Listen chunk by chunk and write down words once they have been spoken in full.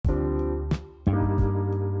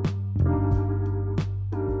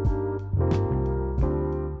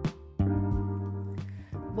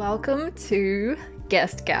Welcome to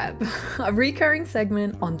Guest Gab, a recurring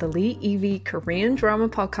segment on the Lee Evie Korean drama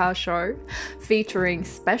podcast show featuring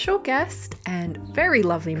special guest and very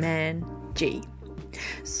lovely man, G.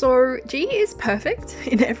 So G is perfect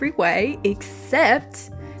in every way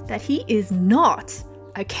except that he is not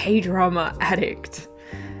a K-drama addict.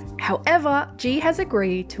 However, G has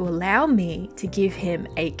agreed to allow me to give him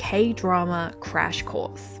a K-drama crash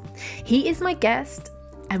course. He is my guest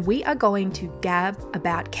and we are going to gab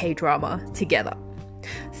about K-drama together.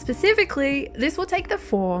 Specifically, this will take the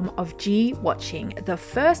form of G watching the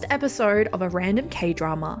first episode of a random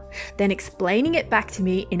K-drama, then explaining it back to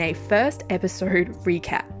me in a first episode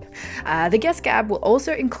recap. The guest gab will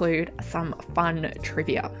also include some fun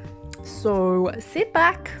trivia. So sit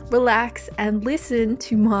back, relax, and listen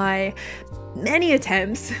to my many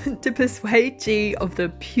attempts to persuade G of the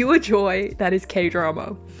pure joy that is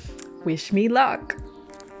K-drama. Wish me luck.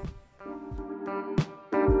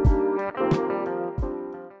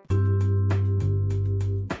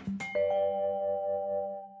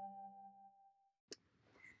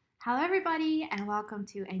 Hello everybody and welcome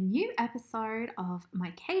to a new episode of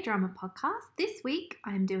my K-drama podcast. This week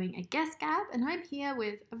I'm doing a guest gab and I'm here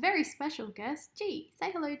with a very special guest, G.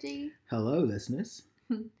 Say hello, G. Hello listeners.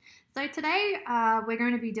 So today we're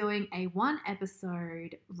going to be doing a one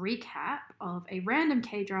episode recap of a random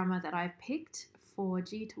K-drama that I've picked for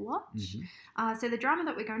G to watch. So the drama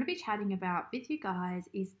that we're going to be chatting about with you guys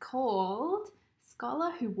is called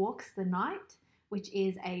Scholar Who Walks the Night, which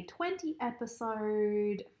is a 20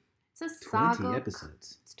 episode... It's a saga. 20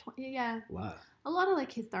 episodes. It's yeah. Wow. A lot of like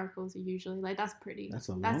historicals are usually like that's pretty. That's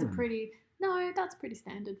a long. That's pretty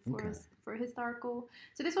standard for us for a historical.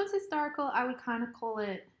 So this one's historical. I would kind of call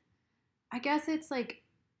it. I guess it's like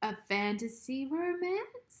a fantasy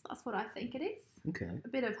romance. That's what I think it is. Okay. A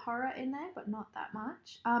bit of horror in there, but not that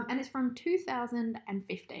much. And it's from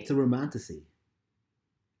 2015. It's a romantasy.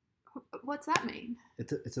 What's that mean?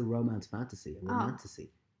 It's a romance fantasy. A romantasy.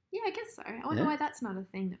 Yeah, I guess so. I wonder why that's not a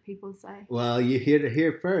thing that people say. Well, you hear it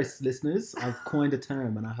here first, listeners. I've coined a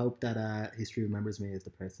term, and I hope that history remembers me as the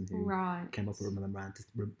person who came up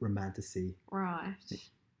with romantasy. Right.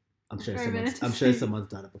 I'm sure someone's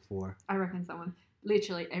done it before. I reckon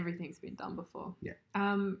literally everything's been done before. Yeah.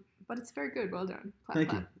 But it's very good. Well done.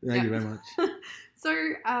 Thank you. Thank you very much.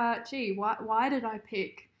 So, G, why did I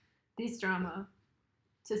pick this drama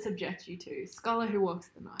to subject you to? Scholar Who Walks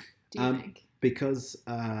the Night. Do you think? Because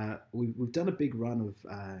we've done a big run of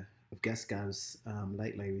guest gabs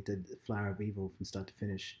lately. We did Flower of Evil from start to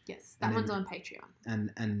finish. Yes, that one's on Patreon.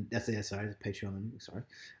 And that's Patreon. Sorry,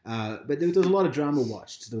 but there was a lot of drama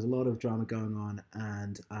watched. There was a lot of drama going on,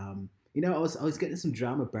 and I was getting some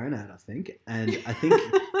drama burnout. I think, and I think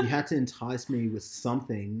you had to entice me with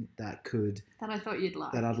something that I thought you'd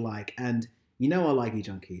like. That I'd like, and I like Lee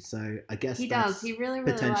Jung-ki, so I guess he does. He really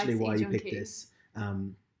potentially likes why Lee you picked Jung-ki. this.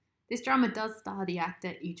 This drama does star the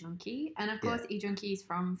actor Lee Jung-ki, and of course Lee Jung-ki is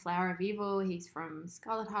from Flower of Evil, he's from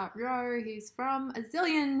Scarlet Heart Row, he's from a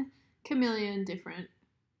zillion, chameleon different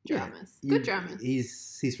dramas. Good dramas.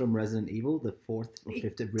 He's from Resident Evil, the fourth or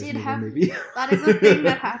fifth Resident Evil have, movie. That is a thing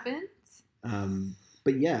that happened.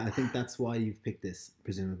 But yeah, I think that's why you've picked this,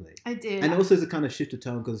 presumably. I did. And also it's a kind of shift of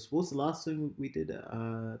tone, because what's the last thing we did?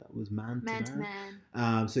 That was Man to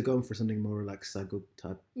Man. So going for something more like psycho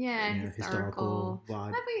type, historical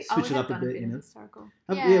vibe. Switch it up a bit, Historical.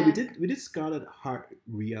 We did Scarlet Heart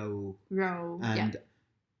Rio. And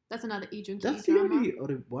that's another Lee Jung-ki that's drama. the only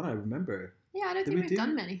other one I remember. Yeah, I don't think we've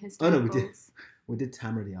done many historicals. Oh no, we did. We did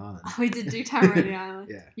Tamara the Island. We did do Tamara the Island.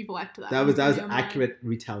 Yeah. You've wiped that. That was accurate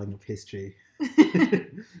retelling of history.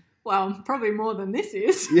 Well, probably more than this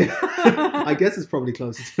is. Yeah, I guess it's probably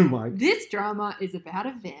closer to the mark. This drama is about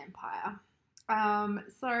a vampire.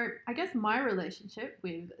 So I guess my relationship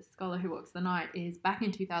with Scholar Who Walks the Night is back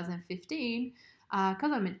in 2015,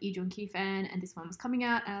 because I'm an Lee Jung-ki fan and this one was coming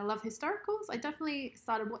out and I love historicals. I definitely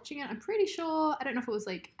started watching it. I'm pretty sure, I don't know if it was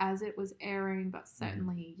like as it was airing, but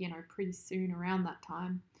certainly, pretty soon around that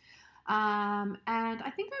time. And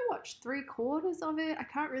I think I watched 3/4 of it. I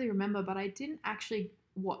can't really remember, but I didn't actually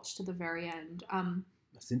watch to the very end.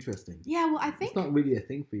 That's interesting. Yeah, well, I think it's not really a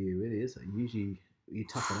thing for you, really, is it? Usually you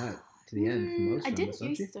tough it out to the end for most I dramas,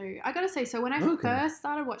 didn't used to. I gotta say, so when I first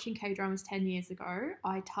started watching K-dramas 10 years ago,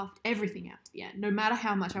 I toughed everything out to the end. No matter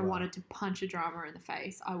how much I wanted to punch a drama in the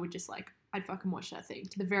face, I would just I'd fucking watch that thing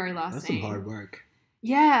to the very last That's scene. some hard work.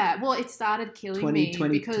 Yeah, well, it started killing me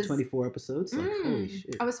 20 because to 24 episodes. Holy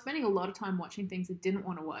shit! I was spending a lot of time watching things I didn't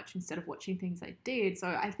want to watch instead of watching things I did. So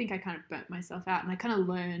I think I kind of burnt myself out, and I kind of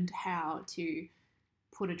learned how to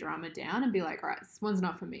put a drama down and be like, all right, this one's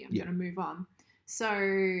not for me. I'm going to move on. So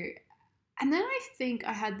And then I think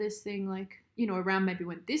I had this thing like, you know, around maybe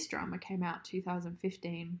when this drama came out,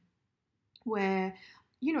 2015, where,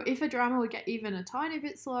 you know, if a drama would get even a tiny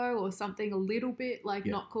bit slow or something a little bit like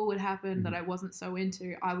Yeah. not cool would happen that Mhm. I wasn't so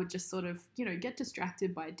into, I would just sort of, you know, get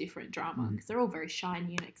distracted by a different drama because they're all very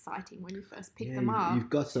shiny and exciting when you first pick them up. You've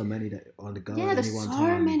got so many that on the go Yeah, at there's any one so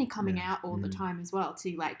time. many coming Yeah. out all the time as well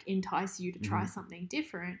to like entice you to try something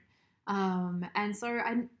different. And so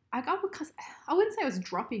I wouldn't say I was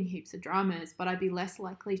dropping heaps of dramas, but I'd be less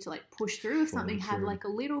likely to like push through if something had like a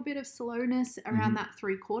little bit of slowness around that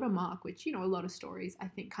 3/4 mark, which, you know, a lot of stories I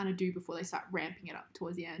think kind of do before they start ramping it up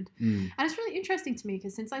towards the end. And it's really interesting to me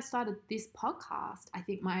because since I started this podcast, I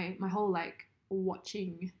think my whole like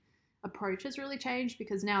watching approach has really changed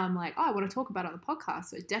because now I'm like, oh, I want to talk about it on the podcast.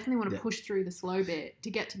 So I definitely want to push through the slow bit to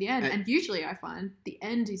get to the end. And usually I find the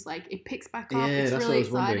end is like, it picks back up. It's that's really what I was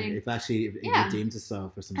exciting. wondering. If actually it redeems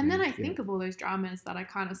itself or something. And then I think of all those dramas that I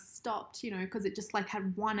kind of stopped, you know, because it just like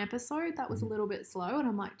had one episode that was a little bit slow. And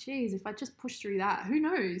I'm like, geez, if I just push through that, who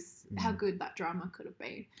knows how good that drama could have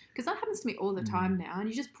been. Because that happens to me all the time now. And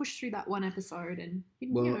you just push through that one episode and, you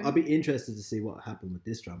know. I'll be interested to see what happened with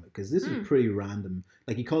this drama because this is pretty random.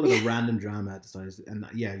 Like you called it a random drama at the start. And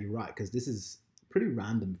yeah, you're right because this is pretty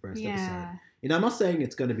random first episode. You know, I'm not saying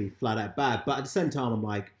it's going to be flat out bad, but at the same time, I'm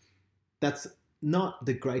like, that's not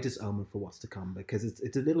the greatest omen for what's to come because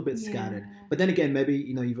it's a little bit scattered. But then again, maybe,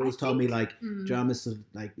 you know, you've always told me like dramas sort of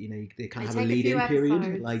like, you know, they kind of have a lead-in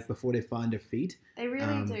period like before they find their feet. They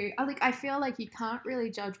really do. I feel like you can't really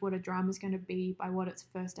judge what a drama is going to be by what its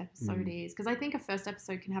first episode is because I think a first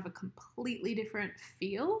episode can have a completely different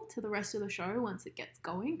feel to the rest of the show once it gets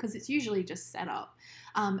going because it's usually just set up.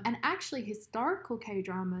 And actually historical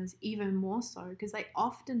K-dramas even more so because they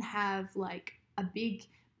often have like a big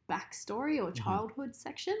backstory or childhood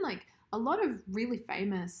section. Like a lot of really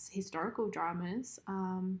famous historical dramas,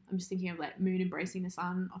 I'm just thinking of like Moon Embracing the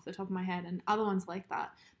Sun off the top of my head and other ones like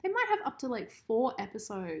that, they might have up to like 4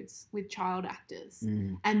 episodes with child actors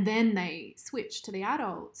and then they switch to the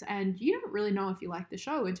adults and you don't really know if you like the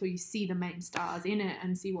show until you see the main stars in it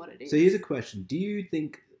and see what it is. So here's a question. Do you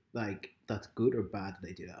think like that's good or bad that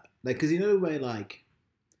they do that? Like, because you know the way like,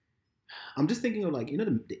 I'm just thinking of like, you know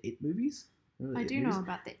the It movies? I do know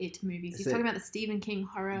about the It movies. You're talking about the Stephen King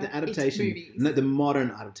horror the adaptation, It movies. no, the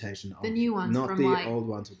modern adaptation of the new ones, not from the like old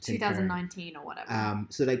ones with Tim 2019 or whatever.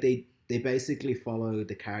 So like they basically follow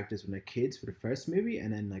the characters when they're kids for the first movie,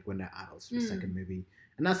 and then like when they're adults for the second movie,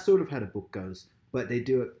 and that's sort of how the book goes. But they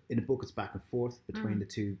do it in the book; it's back and forth between the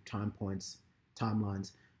two timelines.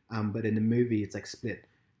 But in the movie, it's like split.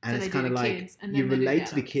 And so it's kind of like you relate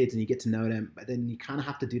to the kids and you get to know them, but then you kind of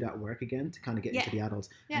have to do that work again to kind of get into the adults.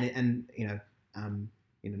 Yeah. And you know,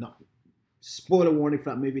 not spoiler warning for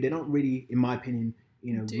that movie. They don't really, in my opinion,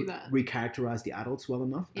 you know, recharacterize the adults well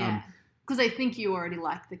enough. Yeah. Because I think you already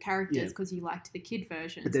liked the characters because you liked the kid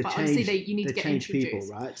versions. But obviously you need to get introduced. People,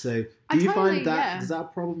 right? So do you find that, is that a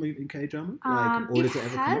problem in K-drama? Or does it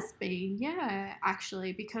ever come up? Been, yeah,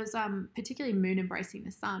 actually, because particularly Moon Embracing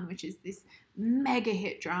the Sun, which is this mega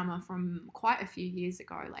hit drama from quite a few years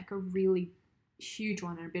ago, like a really huge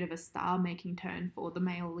one and a bit of a star-making turn for the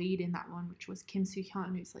male lead in that one, which was Kim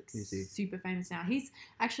Soo-hyun, who's like super famous now.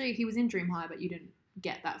 He was in Dream High, but you didn't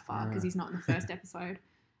get that far because he's not in the first episode.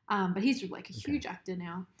 But he's like a huge actor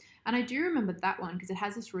now. And I do remember that one because it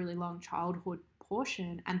has this really long childhood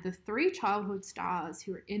portion. And the 3 childhood stars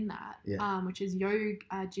who are in that, which is Yo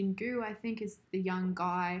Jin-gu, I think, is the young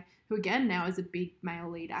guy who, again, now is a big male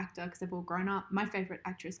lead actor because they've all grown up. My favourite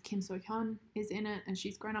actress, Kim So-hyun, is in it and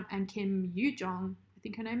she's grown up. And Kim Yoo-jong, I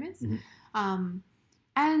think her name is.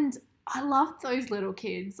 And I loved those little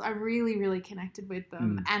kids. I really, really connected with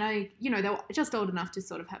them. And they were just old enough to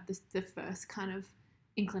sort of have the first kind of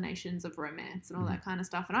inclinations of romance and all that kind of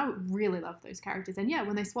stuff, and I really loved those characters. And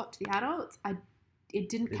when they swapped to the adults, it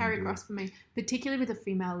didn't carry across for me, particularly with a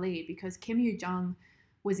female lead, because Kim Yoo-jung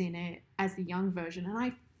was in it as the young version and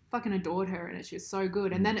I fucking adored her and she was so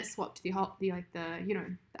good. And then it swapped to the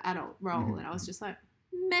adult role and I was just like,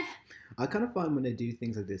 meh. I kind of find when they do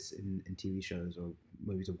things like this in TV shows or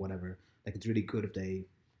movies or whatever, like it's really good if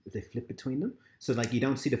they flip between them. So like you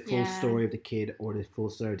don't see the full story of the kid or the full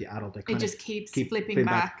story of the adult. They just keeps flipping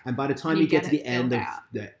back. And by the time you get to the end of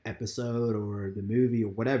the episode or the movie or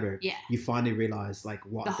whatever, you finally realize like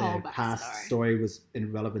what the past story was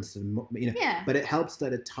in relevance to, but it helps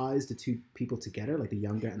that it ties the two people together, like the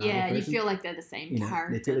younger and adult person. You feel like they're the same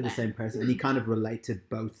character. They feel like the same person and you kind of relate to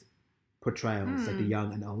both portrayals, like the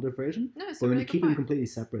young and older version. No, but when you keep them completely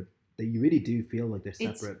separate, you really do feel like they're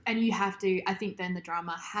It's, separate. and you have to, I think then the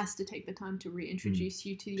drama has to take the time to reintroduce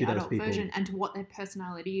you to the To those adult people. version and to what their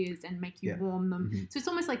personality is and make you warm them. Mhm. So it's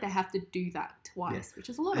almost like they have to do that twice, which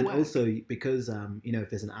is a lot And of work. also because if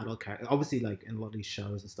there's an adult character, obviously like in a lot of these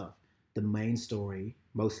shows and stuff, the main story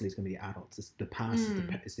mostly is going to be adults. It's the past,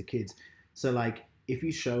 it's the kids. So like if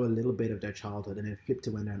you show a little bit of their childhood and then flip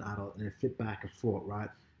to when they're an adult and then flip back and forth, right?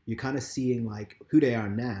 You're kind of seeing like who they are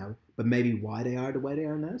now, but maybe why they are the way they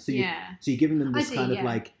are now. So you're giving them this kind of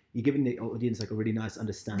like, you're giving the audience like a really nice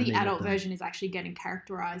understanding. The adult of them. version is actually getting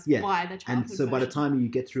characterized Yeah. by the childhood And so by the version. time you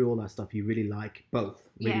get through all that stuff, you really like both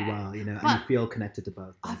really Yeah. well, and But you feel connected to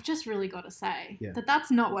both. I've just really got to say Yeah. that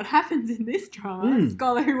that's not what happens in this drama,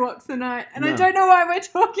 Scholar Who Walks the Night, and I No. don't know why we're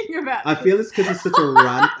talking about I this. feel it's because it's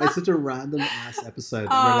such a random ass episode.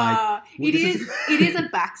 We're like, it is a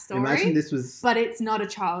backstory, imagine this was. but it's not a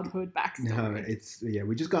childhood backstory. No,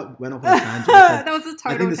 we just went off on a tangent. That was a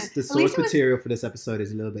I total. think the source material for this episode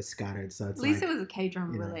is a little bit scattered, so it's At least like, it was a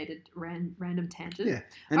K-drama related random tangent. yeah.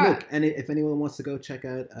 And All look, right. and if anyone wants to go check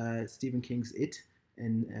out Stephen King's It,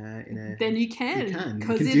 then you can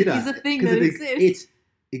because it do that. is a thing 'Cause that it exists.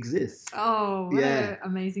 exists. Oh, what Yeah. an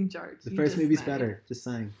amazing joke! The you first just movie's made. better. Just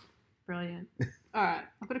saying. Brilliant. All right,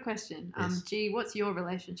 I've got a question. Yes. G, what's your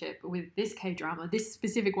relationship with this K-drama, this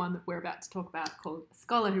specific one that we're about to talk about called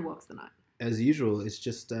Scholar Who Walks the Night? As usual, it's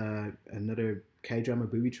just another K-drama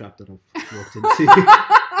booby trap that I've walked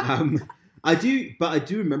into. I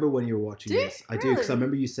do remember when you were watching this. I do, because I Really?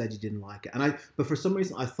 remember you said you didn't like it, but for some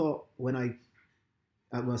reason I thought when I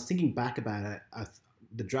was thinking back about it,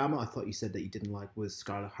 the drama I thought you said that you didn't like was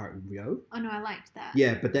Scarlet Heart and Rio. Oh no, I liked that.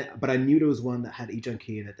 Yeah, but I knew there was one that had Lee Jung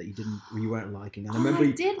Ki in it that you weren't liking. And I remember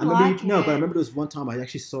I did remember like no, but I it. remember there was one time I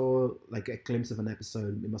actually saw like a glimpse of an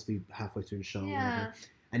episode. It must be halfway through the show. Or Yeah. whatever.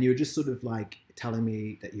 And you were just sort of like telling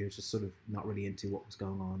me that you were just sort of not really into what was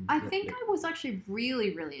going on. I think I was actually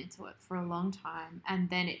really, really into it for a long time, and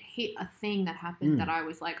then it hit a thing that happened that I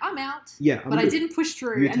was like, I'm out. Yeah, But I didn't push you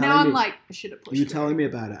through, were and now telling I'm me- like, I should have pushed You were through. telling me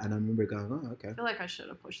about it, and I remember going, "Oh, okay." I feel like I should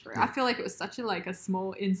have pushed through. Yeah. I feel like it was such a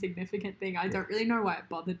small, insignificant thing. I don't really know why it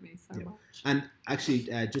bothered me so Yeah. much. And actually,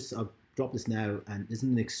 I'll drop this now, and this is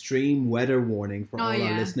an extreme weather warning for all our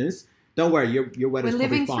listeners. Don't worry, your weather's We're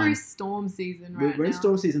probably living fine. through storm season right We're in now.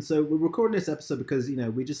 storm season, so we're recording this episode because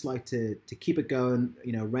we just like to keep it going,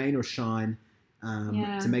 rain or shine,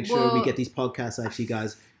 to make sure we get these podcasts out to you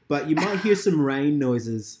guys. But you might hear some rain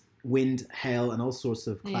noises, wind, hail, and all sorts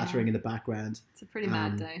of clattering in the background. It's a pretty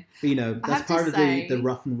mad day. But that's have to part of say- the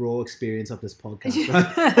rough and raw experience of this podcast,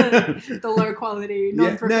 right? The low quality, Yeah,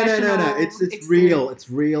 non-professional. no. It's experience. real. It's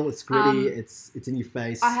real. It's gritty. Um, it's in your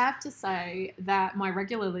face. I have to say that my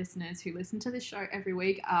regular listeners who listen to this show every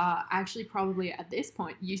week are actually probably at this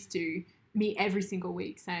point used to me every single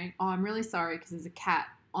week saying, "Oh, I'm really sorry because there's a cat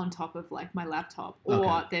on top of like my laptop, or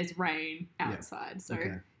Okay. there's rain outside." So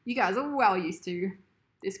Okay. you guys are well used to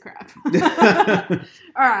this crap.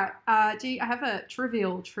 All right, G, I have a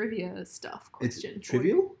trivia stuff It's question. for you.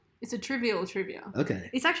 trivial. It's a trivial trivia. Okay.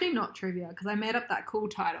 It's actually not trivia because I made up that cool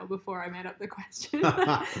title before I made up the question.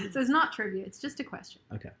 So it's not trivia, it's just a question.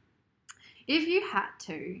 Okay. If you had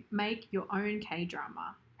to make your own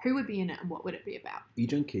K-drama, who would be in it and what would it be about? Lee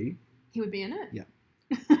Jung Ki. He would be in it? Yeah.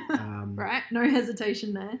 Um, Right? No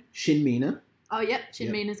hesitation there. Shin Mina. Oh, yep. Shin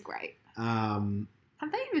Yep. Mina's great. Um,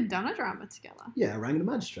 Have they even done a drama together? yeah, Rang the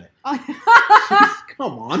Magistrate. Oh, Jeez,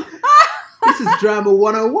 come on. This is drama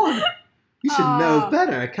 101. You should know Oh.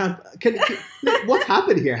 better. Can what's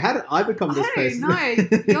happened here? How did I become this I person? don't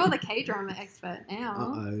know. You're the K-drama expert now.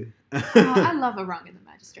 Uh-oh. Oh, I love A Wrong in the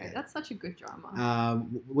Magistrate. That's such a good drama.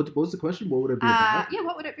 What was the question? What would it be about? Yeah,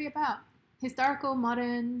 what would it be about? Historical,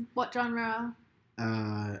 modern, what genre?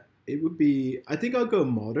 It would be, I think I'll go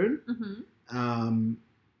modern. Mm-hmm.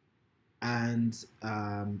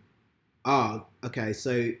 Okay,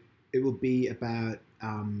 so it will be about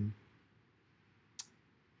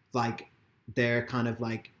like they're kind of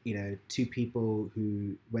like, two people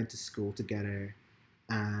who went to school together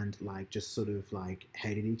and like just sort of like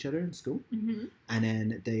hated each other in school, Mm-hmm. and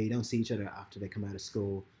then they don't see each other after they come out of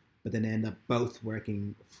school, but then they end up both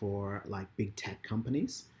working for like big tech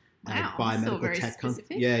companies. Wow, Biomedical still very tech companies.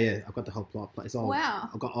 specific. Yeah. I've got the whole plot. It's all. Wow.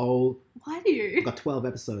 I've got all. Why do you? I've got 12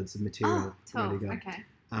 episodes of material Oh, ready 12. to go. Okay.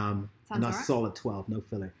 And Sounds that's alright. solid 12, no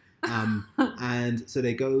filler. And so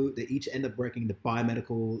they each end up working in the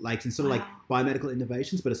biomedical, like in sort of like biomedical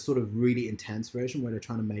innovations, but a sort of really intense version where they're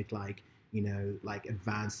trying to make like, like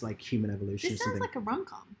advanced like human evolution. This or sounds something. like a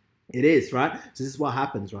rom-com. It is, right? So this is what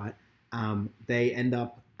happens, right? They end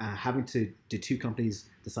up having to do two companies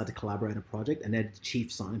decide to collaborate on a project, and they're the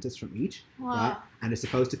chief scientists from each, Wow. right? And they're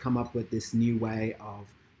supposed to come up with this new way of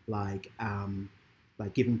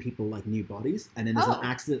like giving people like new bodies, and then there's Oh. an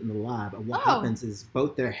accident in the lab, and what Oh. happens is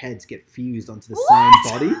both their heads get fused onto the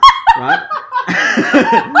What? same body, right?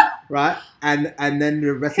 Right, and then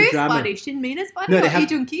the rest of Whose the drama, body? Shin Mina's body No, or they have- Lee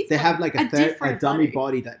Jung Ki's they body? have like a different dummy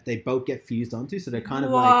body that they both get fused onto, so they're kind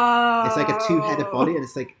of like it's like a two-headed body, and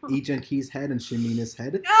it's like Lee Jung Ki's head and Shin Mina's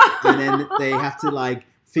head, and then they have to like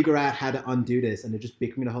figure out how to undo this, and they're just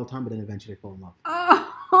bickering the whole time, but then eventually fall in love.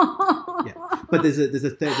 Oh. Yeah. But there's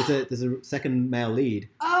a second male lead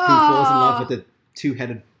Oh. who falls in love with the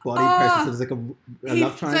two-headed body Oh. person. So there's like a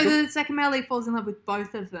love triangle. So the second male lead falls in love with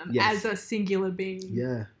both of them Yes. as a singular being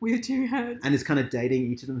Yeah, with two heads. and it's kind of dating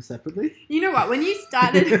each of them separately. You know what? When you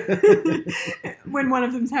started, when one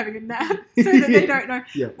of them's having a nap, so that they don't know.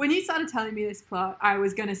 Yeah. When you started telling me this plot, I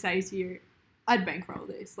was going to say to you, I'd bankroll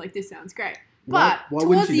this. Like, this sounds great. But Why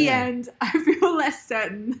wouldn't towards you the know? end, I feel less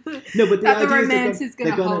certain No, but the that the idea romance is is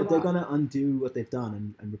going to hold they're up. gonna undo what they've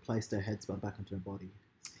done and replace their heads back into their body.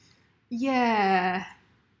 Yeah.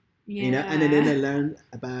 Yeah. You know, and then they learn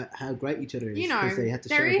about how great each other is. You know, 'cause they had to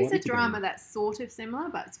there share is body a drama together. that's sort of similar,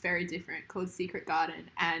 but it's very different, called Secret Garden,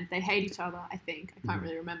 and they hate each other, I think. I can't Mhm.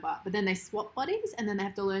 really remember. But then they swap bodies, and then they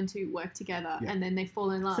have to learn to work together, Yeah. and then they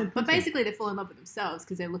fall in love. Same But principle. basically, they fall in love with themselves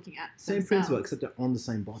because they're looking at Same themselves. principle, except they're on the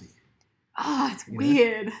same body. Oh, it's You know?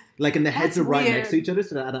 weird. Like, and the heads That's are right next to weird. each other,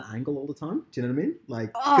 so they're at an angle all the time. Do you know what I mean?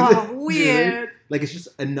 Like, Oh, do you know what I mean? weird. Like, it's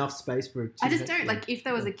just enough space for. Two I just heads, don't, like, if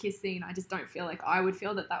there was a kiss scene, I just don't feel like I would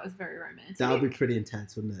feel that was very romantic. that would be pretty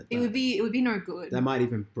intense, wouldn't it? It would be no good. That might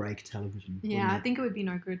even break television. Yeah, wouldn't I it? think it would be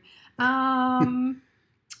no good.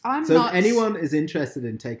 I'm So not. if anyone is interested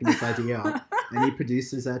in taking this idea up, any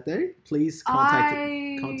producers out there, please contact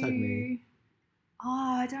me. Oh,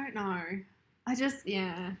 I don't know. I just,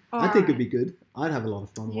 yeah. I think it'd be good. I'd have a lot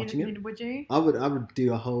of fun watching it. Would you? I would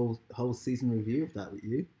do a whole season review of that with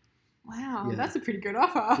you. Wow, Yeah. that's a pretty good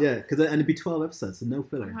offer. Yeah, and it'd be 12 episodes, so no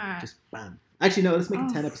filler. Alright. Just bam. Actually, no, let's make it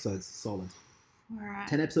Oh. 10 episodes. Solid. All right.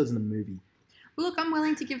 10 episodes in a movie. Well, look, I'm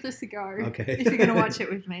willing to give this a go. Okay. If you're going to watch it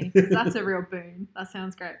with me. 'Cause that's a real boon. That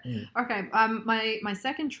sounds great. Mm. Okay, my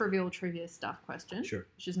second trivial trivia stuff question, Sure.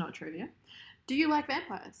 which is not trivia. Do you like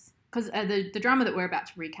vampires? Because the drama that we're about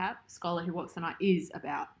to recap, Scholar Who Walks the Night, is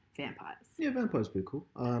about vampires. Yeah, Vampire's pretty cool.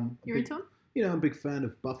 You're into them? You know, I'm a big fan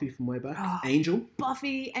of Buffy from way back. Oh. Angel.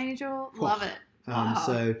 Buffy, Angel, love it. Wow.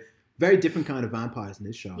 So very different kind of vampires in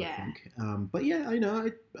this show, Yeah. I think. But yeah, I know.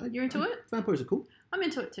 You're into it? Vampires are cool. I'm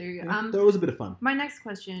into it too. Yeah, they're always a bit of fun. My next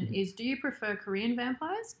question Mhm. is: do you prefer Korean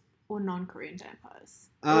vampires or non-Korean vampires,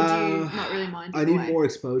 or do you not really mind? I either need way? more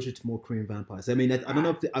exposure to more Korean vampires. I mean, I don't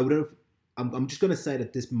know if I would have. I'm just gonna say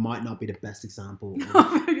that this might not be the best example of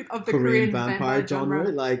of the Korean vampire genre.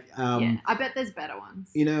 Like, yeah, I bet there's better ones.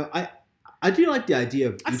 you know, I do like the idea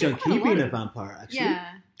of I've Lee seen Jung quite a Ki being lot a of- vampire. Actually,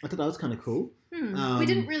 Yeah. I thought that was kind of cool. We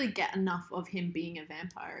didn't really get enough of him being a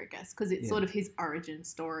vampire, I guess, because it's Yeah. sort of his origin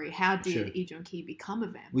story. How did Sure. Lee Jung Ki become a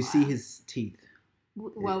vampire? We see his teeth.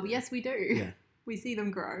 Well, yes, we do. Yeah. We see them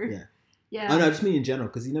grow. Yeah. Yeah. Oh no, I just mean in general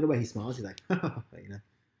because you know the way he smiles. He's like, you know.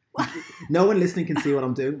 No one listening can see what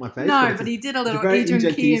I'm doing with my face. No, it's but a- he did a it's little very Lee Jung Lee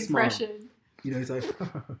Jung Ki Ki smile. impression. You know, he's like.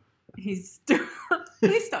 He's still.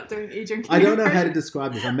 Please stop doing Lee Jung Ki. I don't know how to impression.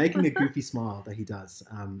 describe this. I'm making a goofy smile that he does.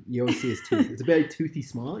 You always see his teeth. It's a very toothy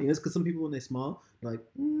smile. You know, because some people when they smile, they're like,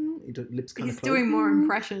 lips kind He's of. doing more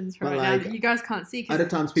impressions But right now like, that you guys can't see. 'Cause, Other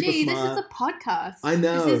times people gee, smile. this is a podcast. I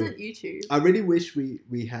know. This isn't YouTube. I really wish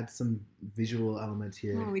we had some visual element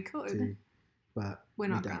here. Oh, we could. too, but We're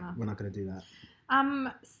we not don't. gonna. We're not going to do that.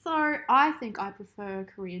 So I think I prefer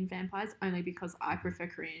Korean vampires only because I prefer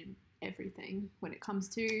Korean everything when it comes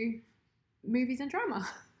to movies and drama.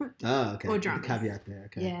 Oh, okay. Or The dramas. caveat there.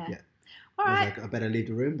 Okay. Yeah. I All was right. like, I better leave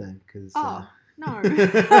the room then because. Oh, no.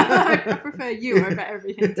 I prefer you over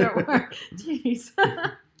everything. Don't worry. Jeez. All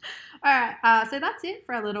right. So that's it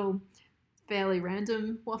for our little fairly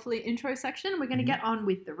random waffly intro section. We're going to Mhm. get on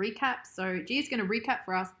with the recap. So G's going to recap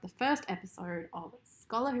for us the first episode of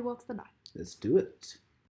Scholar Who Walks the Night. Let's do it.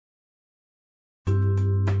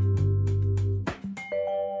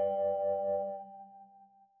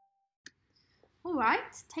 All right,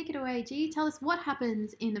 take it away, G. Tell us what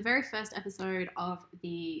happens in the very first episode of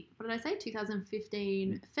the, what did I say,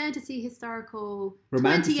 2015 fantasy historical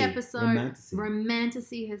 20 episode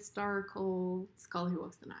romantasy historical Scholar Who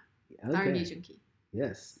Walks the Night. Starring Lee Jung Ki.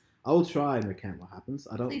 Yes. I will try and recount what happens.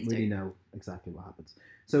 I don't Please really do. know exactly what happens.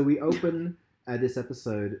 So we open this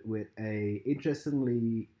episode with a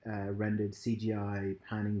interestingly rendered CGI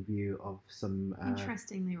panning view of some...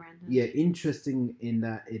 Interestingly rendered. yeah, interesting in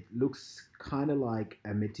that it looks kind of like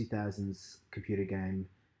a mid-2000s computer game.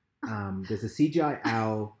 There's a CGI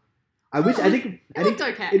owl It looked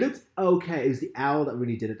okay. It looked okay. It was the owl that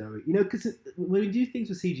really did it, though. You know, because when we do things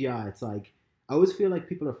with CGI, it's like I always feel like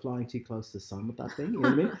people are flying too close to the sun with that thing. You know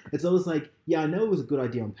what I mean? It's always like, yeah, I know it was a good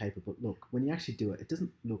idea on paper, but look, when you actually do it, it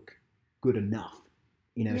doesn't look good enough.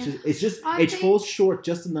 You know, Yeah. it falls short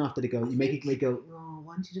just enough that you make it go, oh,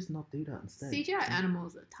 why don't you just not do that instead? CGI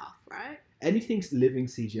animals are tough, right? Anything living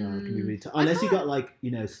CGI can be really tough. Unless you got like, you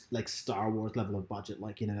know, like Star Wars level of budget,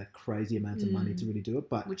 like, you know, that crazy amount of money to really do it.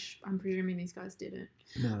 But which I'm presuming these guys didn't.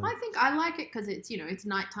 no. I think I like it because it's, you know, it's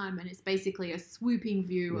nighttime and it's basically a swooping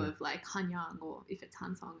view of like Hanyang, or if it's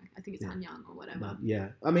Hansong, I think it's Hanyang or whatever. Yeah,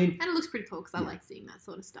 I mean, and it looks pretty cool because I like seeing that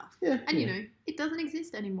sort of stuff. Yeah, and you know, it doesn't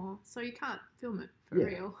exist anymore, so you can't film it for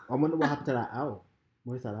real. I wonder what happened to that owl.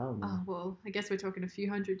 Where's that owl now? Oh well, I guess we're talking a few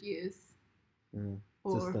hundred years. Yeah.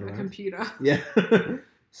 Or a computer. Yeah.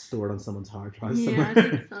 Stored on someone's hard drive Yeah, somewhere. I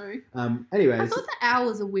think so. Anyways. I thought the owl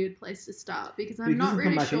was a weird place to start because I'm It not doesn't come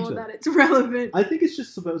really back sure into that it. it's relevant. I think it's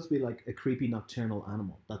just supposed to be like a creepy nocturnal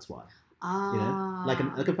animal. That's why. Ah. You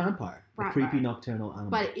know? Like a vampire. Right, a creepy right. nocturnal animal.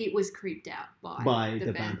 But it was creeped out by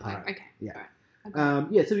the vampire. Okay. Yeah. Right.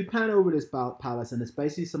 Okay. Yeah, so we pan over this palace, and it's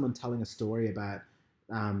basically someone telling a story about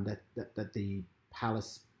that the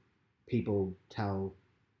palace people tell.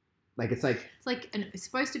 Like it's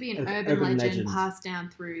supposed to be an An urban urban legend legend. passed down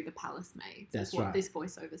through the palace maids. That's That's what right. this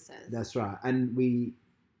voiceover says. That's right, and we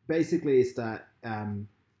basically it's that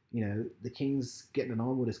you know the king's getting it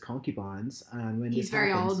on with his concubines, and when He's this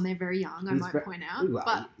very happens, old and they're very young. I he's might ve- point out, well,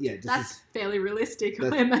 but yeah, this that's is- fairly realistic. I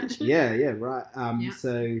that's- imagine. yeah, right. Yeah.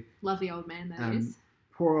 So Lovely old man that is.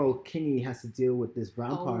 poor old kingy has to deal with this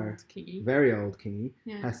vampire. Old kingy. Very old kingy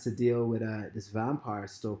Yeah. has to deal with this vampire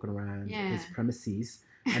stalking around Yeah. his premises,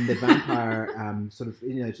 and the vampire sort of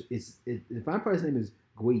you know the vampire's name is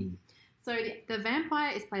Gui. So the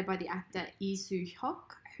vampire is played by the actor Lee Soo-hyuk,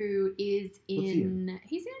 who is he's in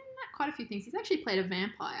quite a few things. He's actually played a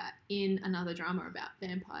vampire in another drama about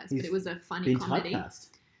vampires, but it was a funny Been comedy. typecast.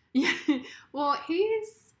 Yeah. Well,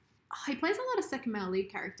 he plays a lot of second male lead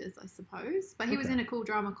characters, I suppose. But he was Okay. in a cool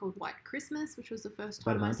drama called White Christmas, which was the first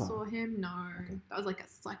About a time I vampire? saw him. No, Okay. that was like a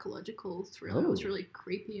psychological thriller. It was Oh. really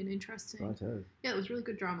creepy and interesting. Righto. Yeah, it was really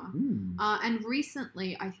good drama. Hmm. And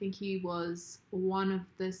recently, I think he was one of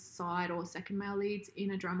the side or second male leads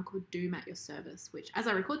in a drama called Doom at Your Service, which, as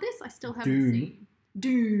I record this, I still haven't Doom? seen.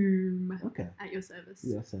 Doom Okay. at Your Service.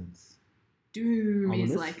 Yeah, that sounds. Doom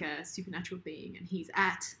is Ominous? like a supernatural being, and he's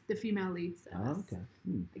at the female lead service. Oh, okay.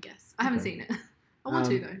 Hmm. I guess. I haven't Okay. seen it. I want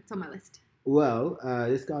to, though. It's on my list. Well,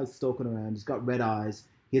 this guy's stalking around. He's got red eyes.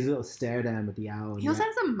 He has a little stare down with the owl. He also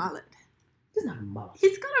has a mullet. He doesn't have a mullet.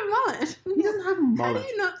 He's got a mullet. He doesn't have a How mullet. do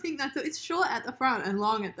you not think that's... It's short at the front and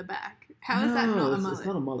long at the back. How is that not a mullet? It's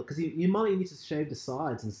not a mullet because your mullet you need to shave the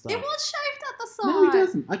sides and stuff. It was shaved at the side. No, he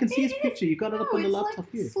doesn't. I can see his It is- picture. You got it up on the it's laptop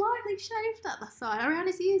like here. slightly shaved at the side. Around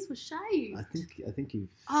his ears was shaved. I think you've.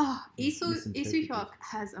 Oh, You've Lee misinterpreted. Soo-hyuk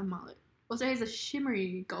has a mullet. Also, he has a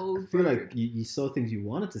shimmery gold I feel robe. like you saw things you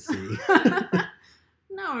wanted to see.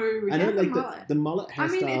 No, I know, he has a like mullet. the mullet hairstyle I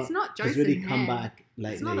mean, it's not has Joseon really come hair. back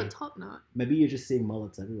lately. It's not a top knot. Maybe you're just seeing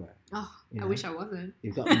mullets everywhere. Oh, You I know? wish I wasn't.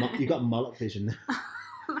 You've got you've got mullet vision.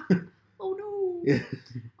 Oh no. Yeah.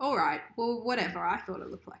 All right. Well, whatever. I thought it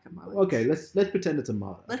looked like a mullet. Okay, let's pretend it's a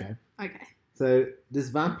mullet. Let's- Okay. Okay. So this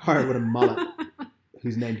vampire with a mullet,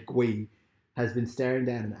 who's named Gui, has been staring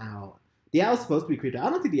down an owl. The owl's supposed to be creeped out. I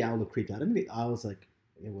don't think the owl looked creeped out. I think the owl was like,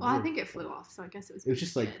 yeah, Well, I think it flew off, so I guess it was. It was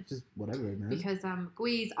just like, scared. just whatever, man. Because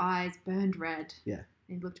Gui's eyes burned red. Yeah.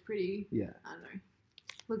 He looked pretty. Yeah. I don't know.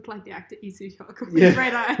 Looked like the actor Lee Soo-hyuk with Yeah,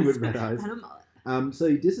 red eyes. with red eyes. And a mullet. So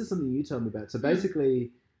this is something you told me about. So Hmm.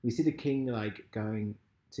 basically, we see the king like going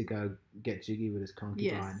to go get jiggy with his concubine,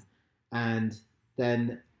 Yes. and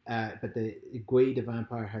then but the Gui the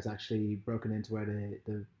vampire has actually broken into where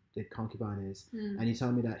the concubine is, Mm. and he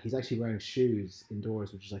told me that he's actually wearing shoes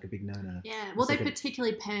indoors, which is like a big no-no. Yeah, well, It's they like a-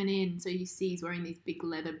 particularly pan in, so you see he's wearing these big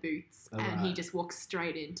leather boots, Oh, and he right. just walks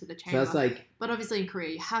straight into the So chamber. that's like But obviously in Korea,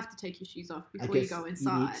 you have to take your shoes off I before you guess go you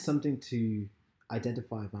inside. need something to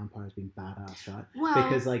identify a vampire as being badass, right? Well,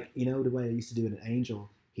 Because like you know the way I used to do it in Angel,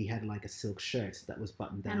 he had like a silk shirt that was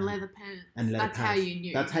buttoned down and leather pants. And leather That's pants. how you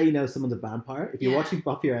knew. That's how you know someone's a vampire. If you're Yeah. watching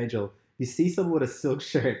Buffy or Angel, you see someone with a silk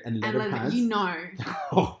shirt and and leather leather, pants. you know.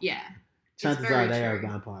 oh, Yeah. chances very are they are a true.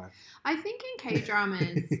 vampire. I think in K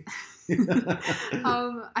dramas,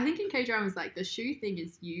 I think in K dramas, like the shoe thing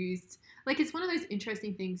is used. Like it's one of those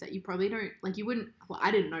interesting things that you probably don't like. You wouldn't. Well,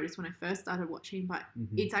 I didn't notice when I first started watching, but Mhm.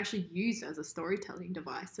 it's actually used as a storytelling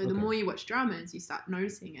device. So the Okay. more you watch dramas, you start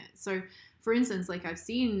noticing it. So for instance, like I've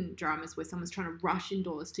seen dramas where someone's trying to rush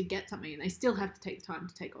indoors to get something and they still have to take the time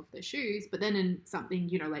to take off their shoes. But then in something,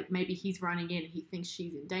 you know, like maybe he's running in and he thinks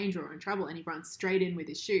she's in danger or in trouble and he runs straight in with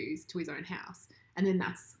his shoes to his own house. And then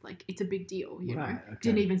that's like, it's a big deal, you know? Okay.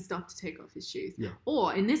 Didn't even stop to take off his shoes. Yeah.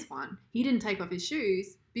 Or in this one, he didn't take off his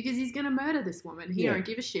shoes because he's going to murder this woman. He Yeah. don't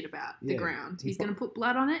give a shit about the Yeah. ground. He He's going to put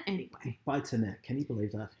blood on it anyway. Bites her neck. Can you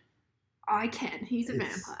believe that? I can. He's a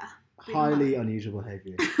It's vampire. Highly unusual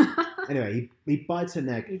behavior. Anyway, he bites her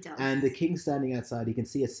neck, He does. and the king's standing outside. You can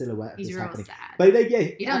see a silhouette of He's this real happening. sad. But yeah,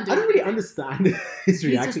 He I don't do don't really anything. understand his He's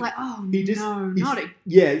reaction. just like, oh, He just- no, he's- not again.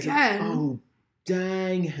 Yeah, he's like, Again. oh,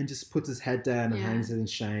 dang, and just puts his head down and Yeah. hangs it in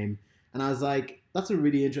shame. And I was like, that's a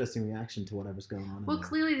really interesting reaction to whatever's going on. in Well, there.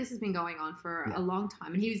 clearly this has been going on for Yeah. a long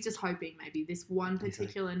time, and he was just hoping maybe this one He's like,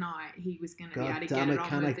 particular night he was going to be God able to damn get it, it on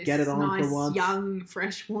can I with this get it on for nice, once? young,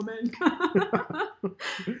 fresh woman.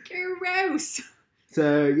 Gross.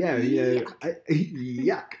 So yeah,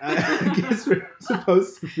 yuck. I guess we're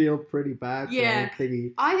supposed to feel pretty bad. for Yeah.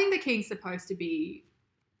 thingy. I think the king's supposed to be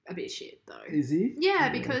a bit shit, though. Is he? Yeah,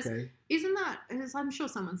 because Okay. isn't that? Because I'm sure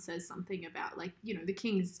someone says something about like, you know, the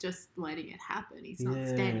king's just letting it happen. He's not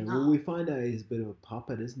standing well, up. we find out he's a bit of a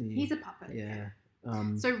puppet, isn't he? He's a puppet. yeah.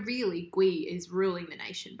 So really, Gui is ruling the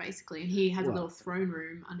nation basically, and he has Well, a little throne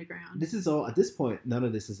room underground. This is all at this point. None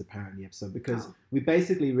of this is apparent in the episode because Oh. we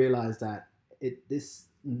basically realize that this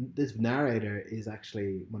narrator is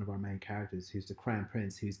actually one of our main characters, who's the Crown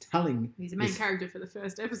Prince, who's telling. He's the main this- character for the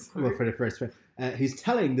first episode. Well, for the first, he's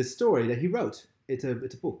telling the story that he wrote. It's a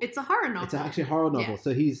book. It's a horror novel. It's actually a horror novel. Yeah.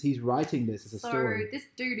 So he's writing this as a So story. this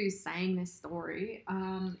dude who's saying this story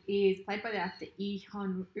is played by the actor Lee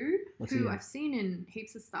Han-woo, What's he who in? I've seen in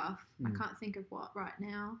heaps of stuff. I Mm. can't think of what right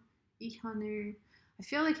now. Lee Han-woo. I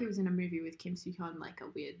feel like he was in a movie with Kim Soo-hyun, like a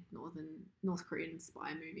weird North Korean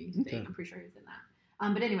spy movie thing. Okay. I'm pretty sure he was in that.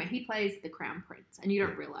 But anyway, he plays the Crown Prince, and you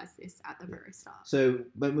don't realize this at the very start. So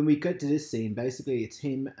when we get to this scene, basically it's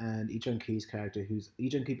him and Lee Jung-ki's character, who's Lee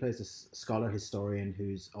Jung-ki plays a scholar historian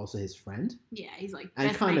who's also his friend. Yeah, he's like And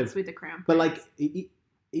best kind mates of- with the Crown Prince. But like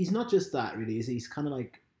he's not just that really. He's kind of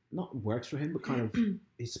like not works for him, but kind of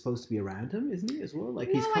he's supposed to be around him, isn't he as well? Like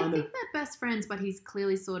no, he's kind I of think they're best friends, but he's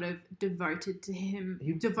clearly sort of devoted to him.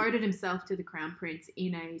 He- Devoted himself to the Crown Prince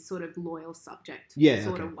in a sort of loyal subject Yeah,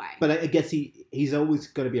 sort okay. of way. But I guess he's always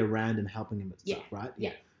going to be around and helping him with Yeah, stuff, right?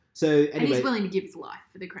 yeah. So and anyway, he's willing to give his life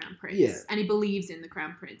for the Crown Prince. Yeah. And he believes in the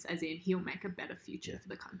Crown Prince, as in he'll make a better future Yeah. for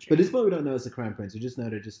the country. but this is what we don't know as the Crown Prince. We just know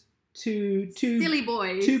they're just two silly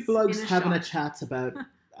boys. two blokes in having a shop. chat about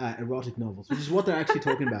erotic novels, which is what they're actually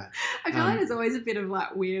talking about. I feel um, like there's always a bit of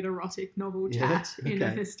like weird erotic novel Yeah, chat in a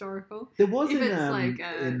okay. historical. There was If in it's like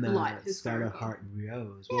a in light Scarlet historical. Heart and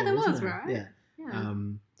Rio as Yeah, well. there wasn't was, there? right? Yeah. Yeah.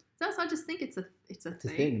 So I just think it's a It's a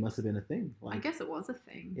thing. It must have been a thing. Like, I guess it was a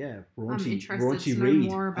thing. Yeah, raunchy, interested raunchy to know read.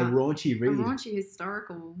 more A about raunchy A read. raunchy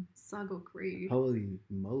historical Suggle Creed. Holy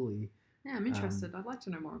moly! Yeah, I'm interested. I'd like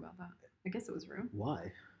to know more about that. I guess it was real.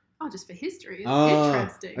 Why? Oh, just for history. It's Oh,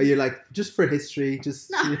 interesting. are you like just for history?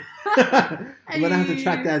 Just No. I'm gonna have to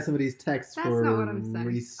track Hey. down some of these texts That's for not what I'm saying.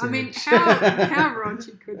 research. I mean, how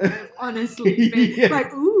raunchy could they have honestly been? Yeah.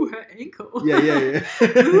 Like, ooh, her ankle. yeah.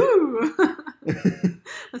 Ooh.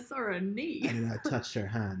 I saw her knee. And then I touched her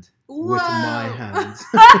hand Whoa. with my hands.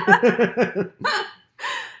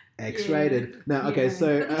 X-rated. No, okay, Yeah,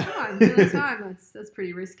 so for the time, that's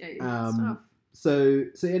pretty risky stuff. So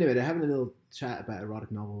anyway, they're having a little chat about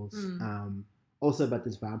erotic novels. Mm. Also about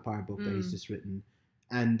this vampire book that he's just written,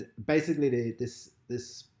 and basically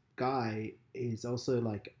this guy is also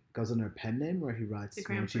like goes under a pen name where he writes The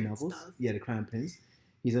Crown raunchy Prince novels. does. Yeah, the Crown Prince.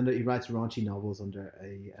 He writes raunchy novels under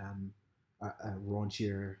a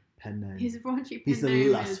raunchier pen name. His raunchy pen He's the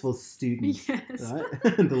name lustful student, is, yes. right?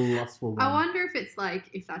 The lustful one. I wonder if it's like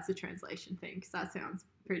if that's a translation thing because that sounds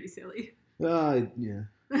pretty silly. Yeah.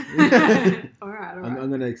 all right. I'm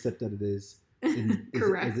going to accept that it is.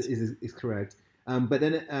 Correct. Is correct. But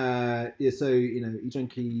then, yeah, so, you know, Lee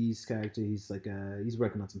Jung-ki's character, he's like, he's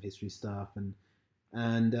working on some history stuff.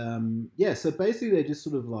 And yeah, so basically they just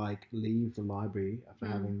sort of like leave the library after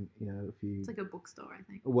having, you know, a few, It's like a bookstore, I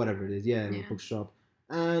think. or whatever it is. Yeah, a Yeah. bookshop.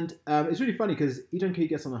 And it's really funny because Lee Jung-ki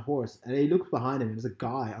gets on a horse and he looks behind him and there's a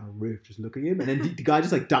guy on a roof just looking at him. And then the guy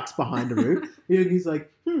just like ducks behind the roof. He's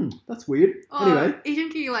like, that's weird. Anyway.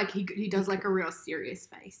 Ijanki, like, he does like a real serious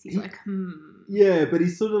face. He's like, Yeah, but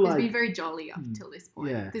he's sort of He's like... been very jolly up until this point.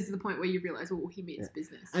 Yeah. This is the point where you realise, well, he means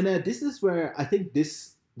business. And this is where I think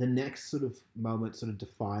the next sort of moment sort of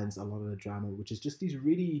defines a lot of the drama, which is just these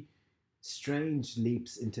really strange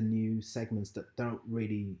leaps into new segments that don't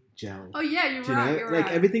really gel. Oh yeah, you're Do you right. know? You're Like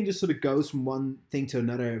right. everything just sort of goes from one thing to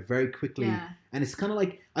another very quickly, Yeah. and it's kind of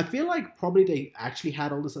like I feel like probably they actually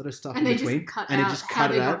had all this other stuff And in they between, just cut and out they just how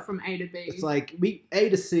cut they it out. got from A to B. It's like we A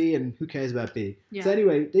to C, and who cares about B? Yeah. So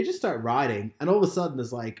anyway, they just start riding, and all of a sudden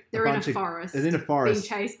there's like they're a in bunch a of forest. they're in a being forest.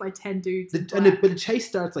 chased by 10 dudes. But the chase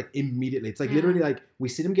starts like immediately. It's like Yeah. literally like we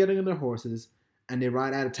see them getting on their horses, and they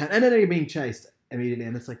ride out of town, and then they're being chased immediately,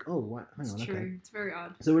 and it's like, oh, what? Hang It's on, true. okay. It's very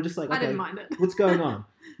odd. So we're just like, I okay, didn't mind it. what's going on?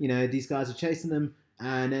 You know, these guys are chasing them,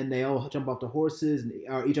 and then they all jump off the horses,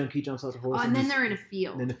 and Lee Jong-ki jumps off the horse, Oh, and then he's- they're in a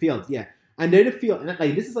field. in the field, yeah, and they're in a field, and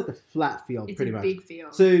like this is like a flat field, It's pretty a much. big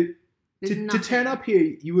field. So There's to nothing. turn up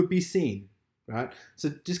here, you would be seen, right? So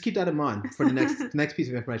just keep that in mind for the next the next piece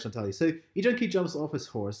of information I'll tell you. So Lee Jong-ki jumps off his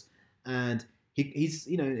horse, and he's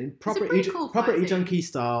you know in proper pretty cool proper fight Lee scene. Jong-ki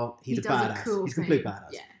style, he's He a does a badass. cool He's a complete thing.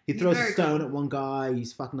 badass. Yeah. He He's throws a very stone cool. at one guy.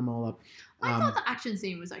 He's fucking them all up. I thought the action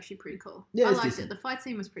scene was actually pretty cool. Yeah, I it's liked decent. it. The fight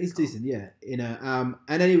scene was pretty It's cool. decent, yeah. You know,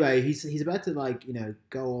 and anyway, he's about to like, you know,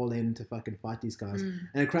 go all in to fucking fight these guys. Mm.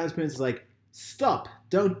 And the Crown Prince is like, stop,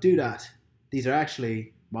 don't do that. These are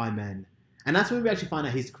actually my men. And that's when we actually find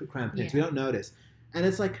out he's the Crown Prince. Yeah. We don't know this. And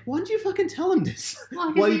it's like, why didn't you fucking tell him this? Well,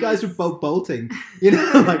 'cause While he you guys was- were both bolting. You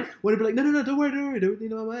know, like, would he be like, no, don't worry, don't you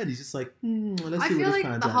know my man? He's just like, let's I see feel what this like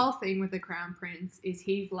pans the out. whole thing with the Crown Prince is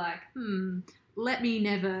he's like, let me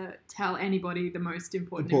never tell anybody the most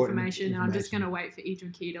important information. I'm just going to wait for Lee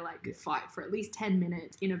Jong-ki to like fight for at least 10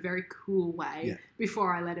 minutes in a very cool way Yeah.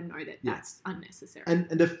 before I let him know that Yeah. that's unnecessary. And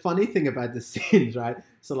the funny thing about this scene, right?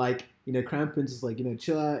 So like, you know, Crown Prince is like, you know,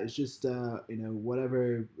 chill out. It's just, you know,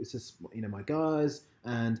 whatever. It's just, you know, my guys.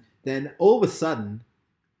 And then all of a sudden,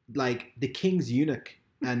 like the king's eunuch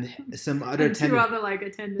and some other and two attendant, other like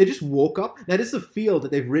attendants. they just walk up. Now this is a field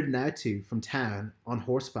that they've ridden out to from town on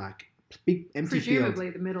horseback. Big empty field. presumably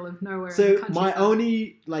the middle of nowhere. in So the my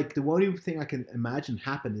countryside. the only thing I can imagine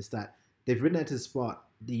happen is that they've ridden out to the spot.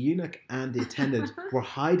 The eunuch and the attendant were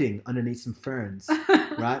hiding underneath some ferns,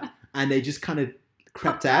 right? And they just kind of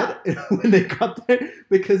crept out when they got there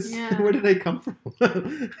because Yeah. where did they come from?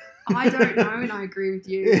 I don't know, and I agree with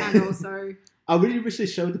you. And also, I really wish they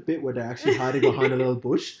showed the bit where they're actually hiding behind a little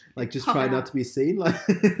bush, like just Pop trying out. not to be seen. Like,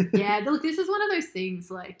 yeah, look, this is one of those things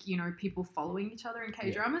like, you know, people following each other in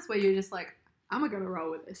K dramas where you're just like, I'm gonna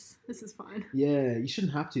roll with this. This is fine. yeah, you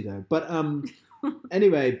shouldn't have to though. But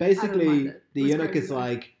anyway, mind basically, it. the It was eunuch crazy is though.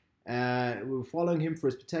 like, we're following him for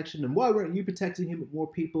his protection, and why weren't you protecting him with more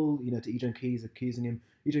people? You know, to Lee Jong-ki's accusing him.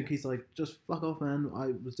 Lee Jong-ki's like, just fuck off, man.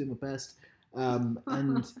 I was doing my best. And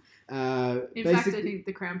In basically, fact, I think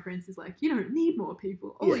the Crown Prince is like, you don't need more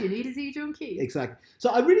people. All Yeah. you need is Lee Jong-ki. exactly. So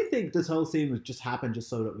I really think this whole scene was just happened just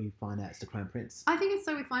so that we find out it's the Crown Prince. I think it's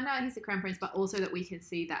so we find out he's the Crown Prince, but also that we can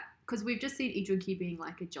see that because we've just seen Lee Jong-ki being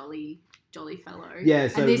like a jolly fellow. Yeah,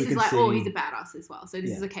 so and this we is can like, oh, see- he's a badass as well. So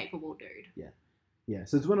this Yeah. is a capable dude. Yeah,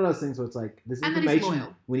 so it's one of those things where it's like, this And that he's information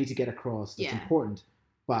loyal. we need to get across that's Yeah. important.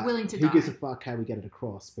 But Willing to who gives a die. fuck how we get it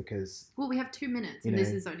across? Because Well, we have 2 minutes, You and this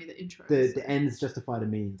know, is only the intro. the so ends justify the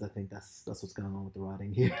means. I think that's what's going on with the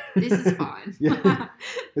writing here. this is fine. Yeah.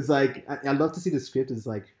 It's like, I love to see the script. It's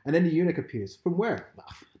like, and then the eunuch appears. From where?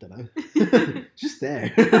 I don't know. Just there.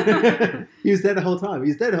 He was there the whole time.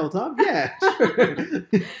 He's there the whole time? Yeah, sure.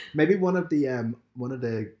 Maybe one of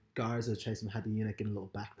the guards that chased him had the eunuch in a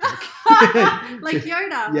little backpack. like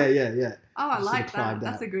Yoda. Yeah. Oh, I Just sort like of that. climbed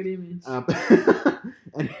That's out. a good image.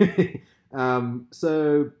 Anyway,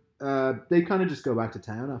 so they kind of just go back to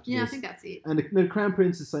town after yeah, I this. think that's it. And the Crown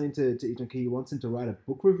Prince is saying to Lee Jong-ki he wants him to write a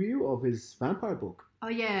book review of his vampire book. Oh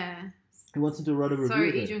yeah. He wants him to write a So review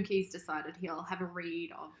of Lee it. Jong-ki's decided he'll have a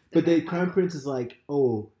read of. But the vampire Crown book. Prince is like,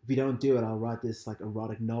 oh, if you don't do it, I'll write this like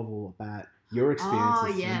erotic novel about your experiences. Oh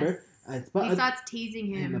yes. Remember? It's about He starts teasing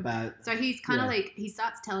him him. about So he's kind of Yeah. like, he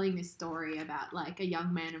starts telling this story about like a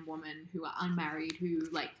young man and woman who are unmarried who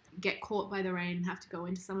like get caught by the rain and have to go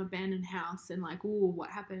into some abandoned house and like, ooh, what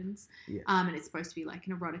happens? Yeah. And it's supposed to be like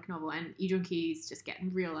an erotic novel. And Lee Jong-ki's just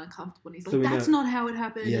getting real uncomfortable. And he's So like, we that's know- not how it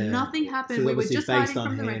happened. Yeah. And nothing so happened. it's We were obviously just based hiding on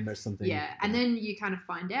from the rain. him or something. Yeah. And then you kind of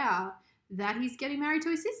find out that he's getting married to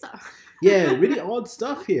his sister. yeah, really odd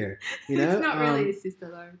stuff here. You know, It's not really his sister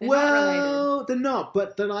though. They're not related. well, they're not,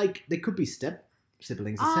 but they're like they could be step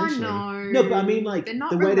siblings Oh essentially. no! No, but I mean, like They're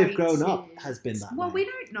not the way they've grown up related. has been that Well, way. we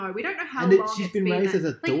don't know. We don't know how And long she's it's been raised that- as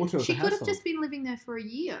a daughter of She the could have household. just been living there for a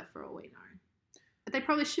year, for all we know. But they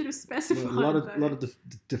probably should have Well, specified. a lot of though.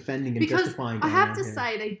 defending and because justifying. I going have on to here.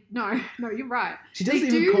 say they no, you're right. she doesn't they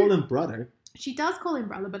even do- call him brother. She does call him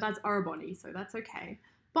brother, but that's Oroboni, so that's okay.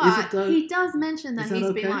 But though? he does mention that Is that he's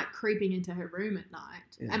okay? been like creeping into her room at night,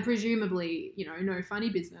 Yeah. and presumably, no funny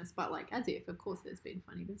business. But like, as if, of course, there's been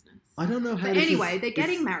funny business. I don't know how. But this anyway, is, they're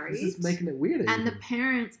getting this, married. This is making it weirder. And the even.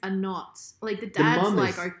 parents are not like the dad's mum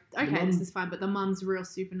like, is- okay, the mum- this is fine, but the mum's real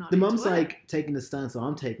super not. The into mum's it. like taking the stance that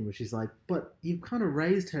I'm taking, where she's like, "But you've kind of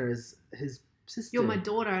raised her as his sister. You're my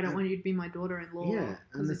daughter. I don't want you to be my daughter-in-law. Yeah, and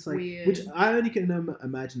 'cause it's like, weird. which I only can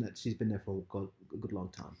imagine that she's been there for a good long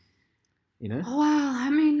time. You know? Oh, well, I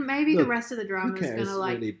mean, maybe Look, the rest of the drama is cares, gonna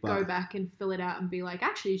like really, go but- back and fill it out and be like,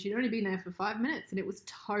 actually, she'd only been there for 5 minutes and it was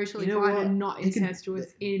totally You know fine what? and not They can-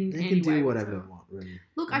 incestuous in They any can way do whatever whatsoever. they want, really.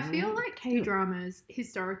 Look, I feel like Yeah. K dramas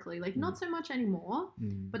historically, like not so much anymore,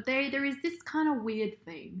 Mm. but there is this kind of weird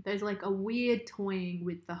thing. There's like a weird toying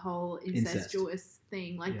with the whole incestuous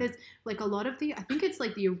thing. Like Yeah. there's like a lot of I think it's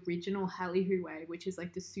like the original Hallyu Way, which is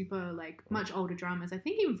like the super like much older dramas. I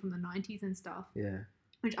think even from the 90s and stuff. Yeah.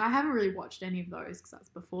 Which I haven't really watched any of those because that's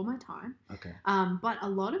before my time. Okay. But a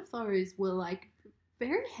lot of those were like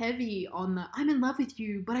very heavy on the I'm in love with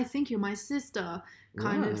you, but I think you're my sister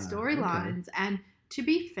kind of Wow, storylines. And to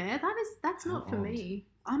be fair, that's How not for odd. me.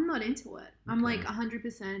 I'm not into it. I'm like Okay.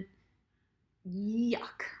 100%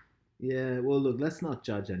 yuck. Yeah. Well, look. Let's not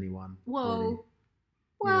judge anyone. Whoa. really.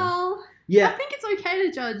 Well, I Yeah. think it's okay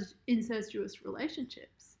to judge incestuous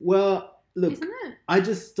relationships, Well, look. isn't it? I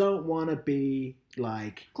just don't want to be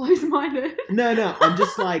like. Close-minded. No. I'm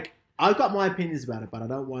just like. I've got my opinions about it, but I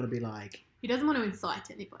don't want to be like. He doesn't want to incite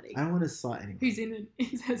anybody I don't want to cite anyone. who's in an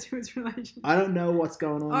incestuous relationship. I don't know what's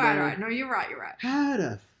going on. All right, there. all right. No, you're right. How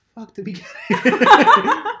the fuck did we get?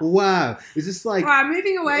 Wow. It's just like. All right,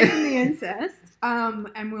 moving away from the incest,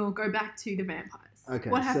 and we'll go back to the vampires. Okay,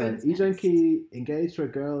 What so happens Lee Jung next? Ki engaged to a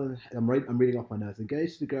girl, and I'm reading off my notes.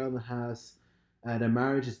 Engaged to the girl in the house. Their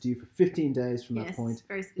marriage is due for 15 days from that Yes, point.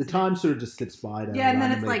 very The specific. time sort of just slips by. There Yeah, and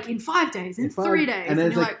then it's randomly. like in 5 days, in five- 3 days, and then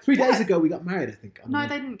it's you're like 3 days what? ago we got married. I think. I don't No, know.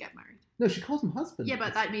 they didn't get married. No, she calls him husband. Yeah, but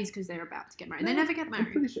It's- that means because they're about to get married. They No, never get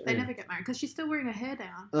married. pretty sure- They yeah. never get married because she's still wearing her hair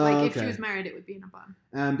down. Oh, Like if she okay. was married, it would be in a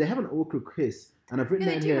bun. They have an awkward kiss, and I've written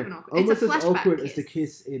Yeah, they down do here have an awkward- it's a almost as flashback awkward as the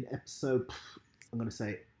kiss. kiss in episode. I'm gonna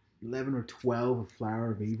say 11 or 12 of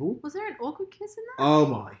Flower of Evil. Was there an awkward kiss in that? Oh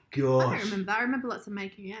my I gosh! don't remember that. I remember lots of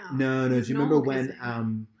making out. No. Do There's you remember normal when?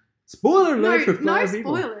 kissing. Spoiler No, alert for no Flower of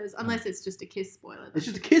Evil. spoilers, unless it's just a kiss spoiler. It's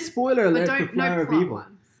just a kiss spoiler but alert don't for Flower no of plot Evil.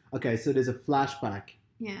 ones. Okay, so there's a flashback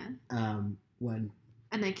Yeah, when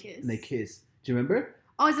and they kiss. they kiss. Do you remember?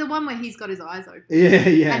 Oh, is the one where he's got his eyes open?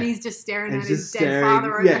 Yeah. And he's just staring And at he's his just dead staring.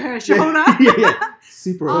 father over Yeah, her yeah, shoulder. yeah.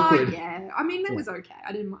 Super Oh, awkward. yeah. I mean, that Yeah. was okay.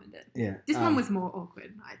 I didn't mind it. Yeah. This one was more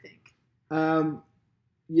awkward, I think.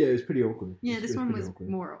 Yeah, it was pretty awkward. Yeah, It this one pretty was awkward.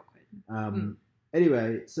 more awkward.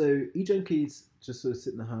 Anyway, so Lee Jung Ki's just sort of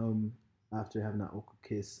sitting at home after having that awkward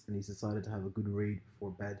kiss, and he's decided to have a good read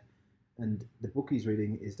before bed. And the book he's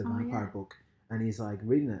reading is the Oh, vampire yeah. book, and he's like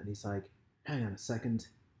reading it, and he's like, "Hang on a second,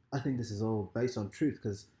 I think this is all based on truth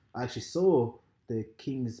because I actually saw the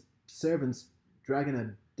king's servants dragging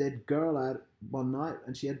a dead girl out one night,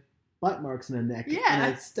 and she had bite marks in her neck Yeah.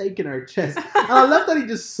 and a stake in her chest." And I love that he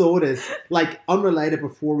just saw this, like unrelated,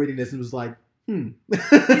 before reading this, and was like,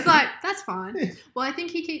 He's like, that's fine. Well, I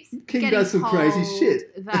think he keeps King getting does some crazy told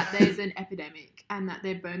shit. that there's an epidemic and that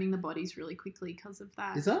they're burning the bodies really quickly because of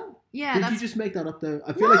that. Is that? Yeah, Did that's you just make that up though?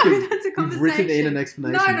 I feel no, like that's a you've conversation. written in an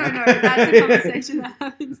explanation. No, Okay. that's a conversation that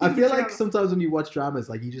happens. I in feel the like drama. sometimes when you watch dramas,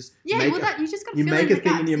 like you just Yeah, make well, a, that you just got to you fill make in a the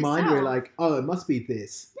thing in gaps your mind where you're yourself. like, oh, it must be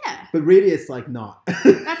this, Yeah, but really it's like not.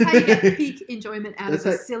 that's how you get peak enjoyment out That's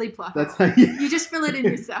of a how- silly plot. That's hole. how you You just fill it in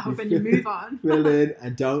yourself You and you fill- move on. fill in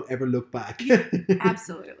and don't ever look back.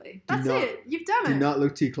 Absolutely. That's not- it. You've done Do it. not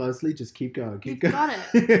look too closely. Just keep going. Keep You've going. got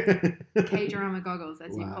it. K-drama goggles,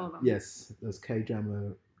 as you Wow. call them. Yes, those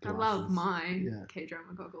K-drama I love glasses. my Yeah.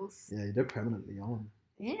 K-drama goggles. Yeah, they're permanently on.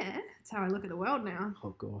 Yeah, that's how I look at the world now. Oh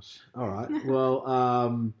gosh. All right. Well,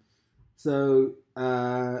 so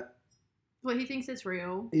Well, he thinks it's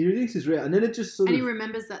real. he thinks it's real, and then it just sort And of. he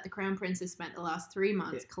remembers that the Crown Prince has spent the last 3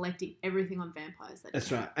 months collecting everything on vampires. That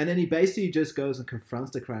That's right. And then he basically just goes and confronts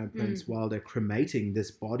the Crown Mm. Prince while they're cremating this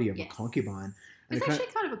body of Yes. a concubine. And It's the actually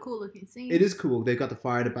kind of a cool looking scene. it is cool. They've got the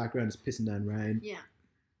fire in the background, it's pissing down rain. Yeah,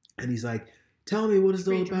 And he's like, tell me what it's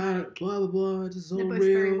all Pretty about. dramatic. Blah, blah, blah. This is all they're both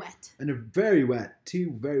real. very wet. And they're very wet.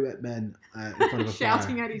 2 very wet men in front of a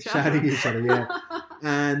Shouting fire. at each Shouting other. at each other, yeah.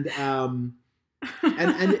 And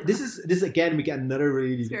this again, we get another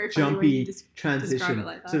really It's very funny when you jumpy describe transition. it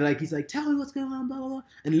like that. So like he's like, tell me what's going on, blah blah blah,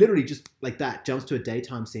 and literally just like that jumps to a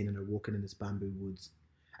daytime scene and they're walking in this bamboo woods,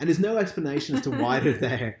 and there's no explanation as to why they're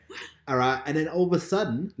there. All right, and then all of a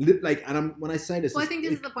sudden, when I say this, Well, I think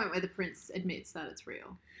this is the point where the prince admits that it's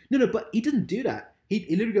real. no, but he doesn't do that.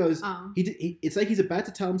 He literally goes. Oh. It's like he's about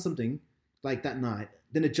to tell him something, like that night.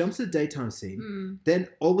 Then it jumps to the daytime scene. Mm. Then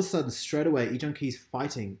all of a sudden, straight away, Lee Jung-ki's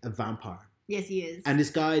fighting a vampire. Yes, he is. And this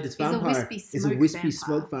vampire is a wispy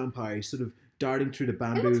smoke vampire. He's sort of darting through the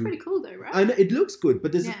bamboo. It looks pretty cool though, right? I know, it looks good,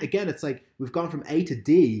 but Yeah. again, it's like we've gone from A to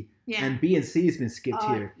D, Yeah. and B and C has been skipped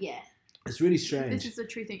here. Yeah. It's really strange. This is a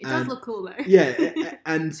true thing. It does look cool though. Yeah,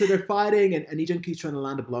 and so they're fighting, and Lee Jung-ki's trying to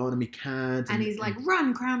land a blow on him. He can't. And he's like,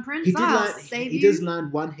 "Run, Crown Prince! he Save you." does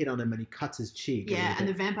land one hit on him, and he cuts his cheek. Yeah, and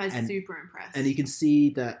the vampire's super impressed. And you can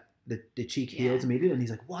see that the cheek heals immediately, and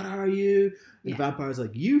he's like, "What are you?" And the vampire's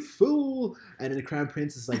like, "You fool!" And then the Crown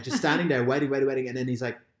Prince is like just standing there, waiting, and then he's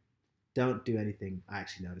like, "Don't do anything. I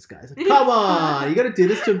actually know this guy." He's like, "Come on, you got to do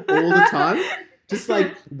this to him all the time. Just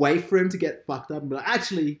like wait for him to get fucked up and be like,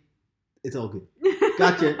 actually, it's all good.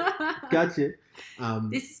 Gotcha."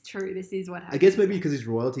 This is true. This is what happens. I guess maybe because he's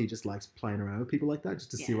royalty, he just likes playing around with people like that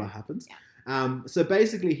just to see what happens. Yeah. So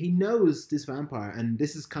basically, he knows this vampire, and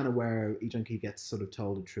this is kind of where Lee Jung-ki gets sort of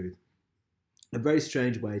told the truth. A very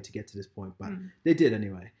strange way to get to this point, but they did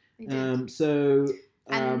anyway. They did.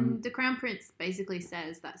 And the Crown Prince basically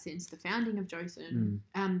says that since the founding of Joseon,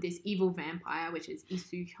 this evil vampire, which is Lee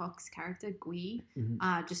Soo-hyuk's character, Gui,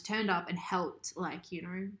 just turned up and helped, like, you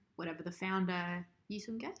know, whatever the founder, Lee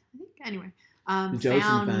Sung-ge, I think? Anyway, found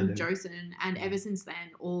Joseon. And ever since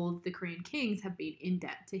then, all the Korean kings have been in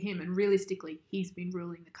debt to him. And realistically, he's been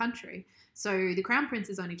ruling the country. So the Crown Prince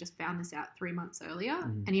has only just found this out 3 months earlier.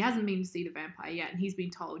 And he hasn't been to see the vampire yet. And he's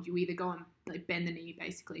been told, you either go and like bend the knee,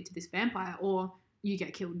 basically, to this vampire, or you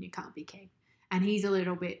get killed and you can't be king. And he's a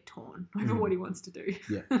little bit torn over what he wants to do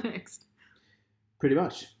next. Pretty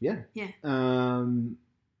much, yeah. Yeah.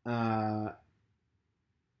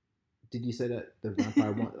 Did you say that the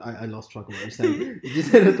vampire wants... I lost track of what you're saying. Did you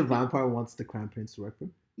say that the vampire wants the Crown Prince to work for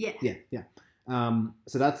him? Yeah. Yeah.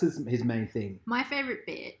 So that's his main thing. My favourite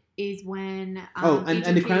bit is when...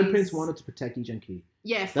 and the Crown Prince wanted to protect Lee Jung-ki.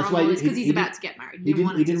 Yeah, that's why because he's about to get married. He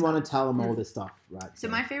didn't want to tell him all this stuff, right? So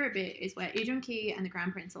my favorite bit is where Lee Jung-ki and the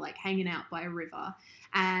Crown Prince are like hanging out by a river,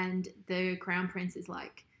 and the Crown Prince is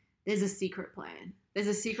like, "There's a secret plan. There's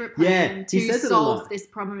a secret plan to solve this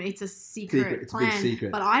problem. It's a secret plan, it's a big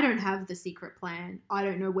secret. But I don't have the secret plan. I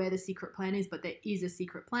don't know where the secret plan is, but there is a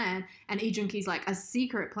secret plan." And Lee Jung-ki's like, "A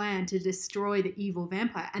secret plan to destroy the evil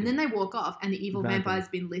vampire." And then they walk off, and the evil vampire's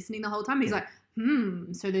been listening the whole time. He's like,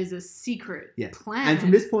 so there's a secret plan. And from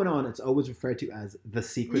this point on, it's always referred to as the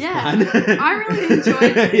secret plan. I really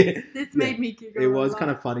enjoyed this. This made me giggle. It was kind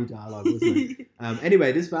of funny dialogue, wasn't it?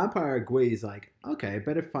 Anyway, this vampire Gui is like, okay,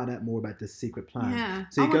 better find out more about this secret plan. Yeah,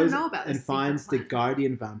 so he goes and finds the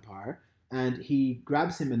guardian vampire, and he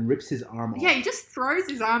grabs him and rips his arm off. Yeah, he just throws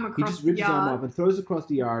his arm across the yard. He just rips his arm off and throws it across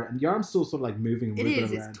the yard, and the arm's still sort of like moving and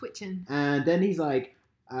wiggling around. It's twitching. And then he's like...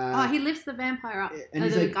 he lifts the vampire up, and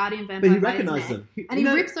he's the like, guardian vampire. But he recognized him. He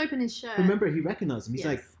rips open his shirt. Remember, he recognized him. He's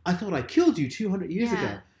like, "I thought I killed you 200 years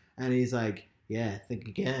ago." And he's like, "Yeah, think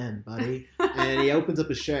again, buddy." And he opens up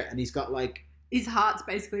his shirt, and he's got like... his heart's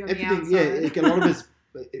basically on the everything. outside. Yeah, like a lot of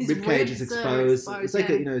his rib cage is exposed. It's like,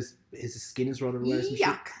 his skin is rotted away.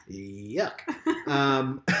 Yuck.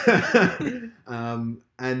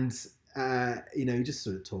 And... he's just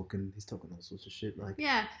sort of talking. He's talking all sorts of shit, like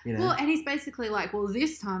Well, and he's basically like, "Well,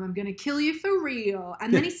 this time I'm gonna kill you for real."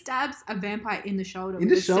 And then he stabs a vampire in the shoulder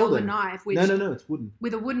with a silver knife. Which, no, it's wooden.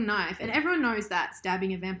 With a wooden knife, and everyone knows that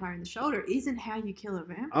stabbing a vampire in the shoulder isn't how you kill a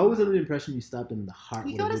vampire. I was under the impression you stabbed him in the heart.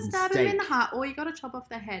 You gotta stab him in the heart, or you gotta chop off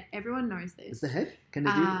their head. Everyone knows this. Is the head? Can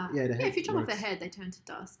they do that? Yeah, the head. Yeah, if you chop off their head, they turn to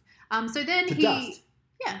dust. So then dust?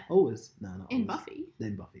 Yeah. Always? No, not in always. Buffy.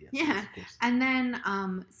 In Buffy, yes. Yeah. Of course. And then,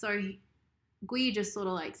 Gui just sort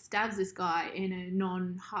of like stabs this guy in a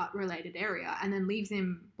non-heart related area and then leaves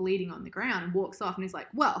him bleeding on the ground and walks off and he's like,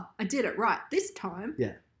 "Well, I did it right this time."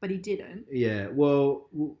 Yeah. But he didn't. Yeah. Well,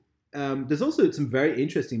 there's also some very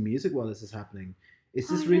interesting music while this is happening. It's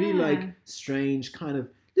this really like strange kind of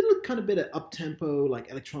bit of up-tempo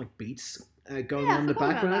like electronic beats going on in the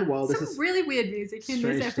background while this is really weird music in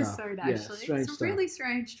this episode. Actually, some really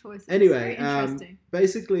strange choices. Anyway,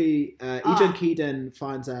 basically, Lee Jung-ki then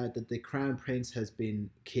finds out that the Crown Prince has been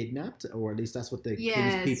kidnapped, or at least that's what the king's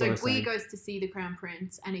people are saying. So Gui goes to see the Crown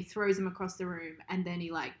Prince and he throws him across the room and then he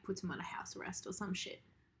like puts him on a house arrest or some shit.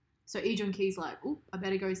 So Lee Jung-ki's like, "Oh, I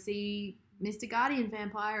better go see Mr. Guardian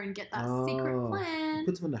Vampire and get that secret He plan.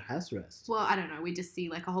 puts him under house arrest. Well, I don't know. We just see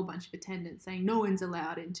like a whole bunch of attendants saying no one's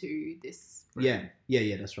allowed into this room.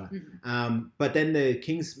 Yeah, that's right. But then the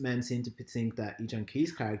King's men seem to think that Lee Jung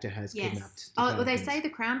Ki's character has kidnapped. Well, they say the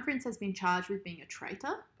Crown Prince has been charged with being a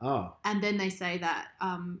traitor. Oh. And then they say that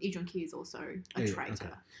Lee Jung Ki is also a traitor.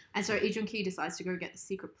 Okay. And so Lee Jung Ki decides to go get the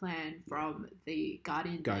secret plan from the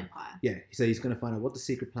Guardian Vampire. Yeah, so he's going to find out what the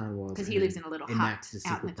secret plan was. Because he lives in a little hut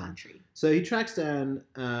out in the country. So he tracks down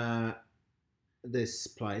this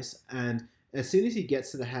place, and as soon as he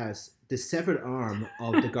gets to the house, the severed arm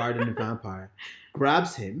of the Guardian Vampire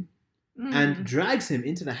grabs him and drags him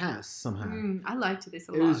into the house somehow. I liked this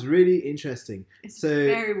a lot. It was really interesting. It's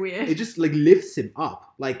very weird. It just like lifts him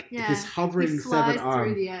up, like this hovering severed arm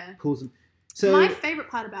through the air. pulls him. So my favorite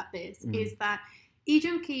part about this is that Lee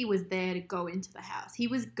Jung Ki was there to go into the house. He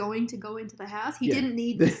was going to go into the house. He didn't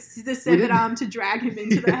need the severed arm to drag him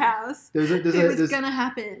into the house. It was going to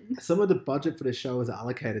happen. Some of the budget for the show was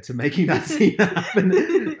allocated to making that scene happen.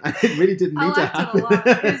 And it really didn't need to happen. I liked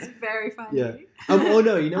it a lot. It was very funny. Yeah. Oh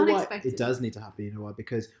no, you know what? It does need to happen. You know what?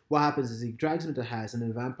 Because what happens is he drags him into the house, and then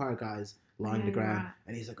the vampire guy's lying on the ground,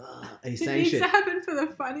 and he's like, oh, and he's saying shit. It needs to happen for the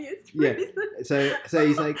funniest reason. So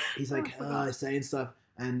he's like, he's saying stuff.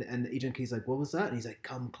 And Lee Jung Ki's like, what was that? And he's like,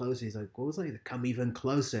 come closer. He's like, what was that? He's like, come even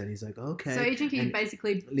closer. And he's like, okay. So Lee Jung Ki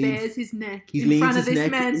basically bares his neck in front of this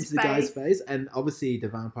man's face. The guy's face. And obviously the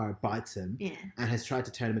vampire bites him and has tried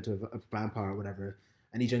to turn him into a vampire or whatever.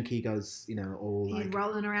 And Lee Jung Ki goes, all he's like...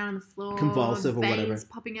 rolling around on the floor. Convulsive or whatever. Veins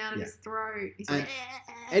popping out of his throat. He's like...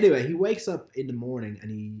 Anyway, he wakes up in the morning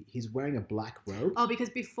and he's wearing a black robe. Oh, because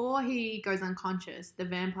before he goes unconscious, the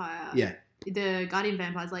vampire... Yeah. The Guardian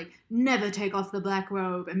Vampire's like, never take off the black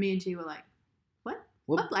robe. And me and G were like,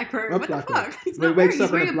 what black robe? What the fuck? He's not wearing,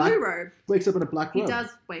 he's wearing a blue robe. Wakes up in a black robe. He does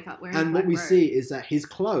wake up wearing a black robe. And what we see is that his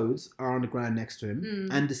clothes are on the ground next to him,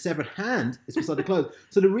 and the severed hand is beside the clothes.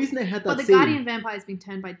 So the reason they had that scene... Well, the Guardian Vampire has been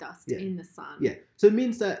turned by dust in the sun. Yeah. So it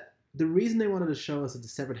means that the reason they wanted to show us that the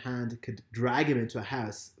severed hand could drag him into a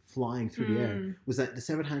house flying through the air was that the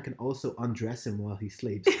severed hand can also undress him while he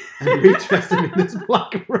sleeps and redress him in his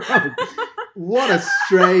black robe. What a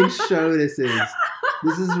strange show this is.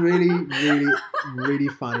 This is really, really, really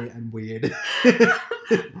funny and weird.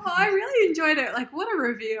 I really enjoyed it. Like, what a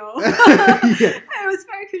reveal. It was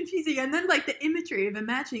very confusing. And then, like, the imagery of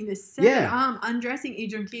imagining this severed arm undressing Lee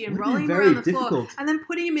Jung Ki and rolling him around the floor. And then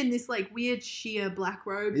putting him in this, like, weird sheer black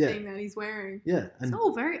robe thing that he's wearing. Yeah. And it's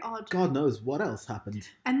all very odd. God knows what else happened.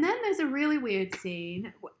 And then there's a really weird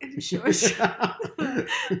scene. Sure.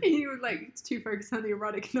 He was, like, it's too focused on the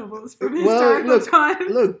erotic novels from historical times.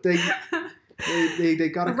 Look, they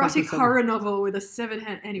got a erotic horror novel with a severed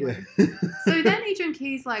hand. Anyway, so then Lee Jung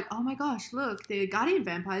Ki's like, oh my gosh, look, the Guardian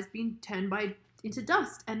Vampire's been turned into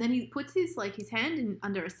dust, and then he puts his hand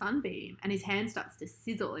under a sunbeam, and his hand starts to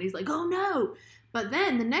sizzle, and he's like, oh no! But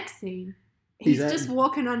then the next scene, he's just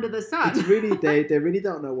walking under the sun. It's really they really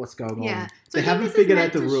don't know what's going on. Yeah, so they haven't figured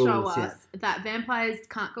out the rules yet. That vampires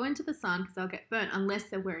can't go into the sun because they'll get burnt unless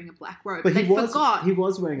they're wearing a black robe. But he was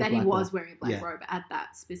wearing a black robe at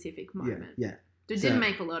that specific moment. Yeah. It didn't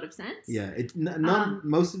make a lot of sense. Yeah,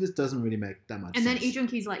 most of this doesn't really make that much sense. And then Lee Jung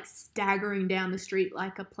Ki's like staggering down the street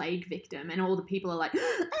like a plague victim, and all the people are like,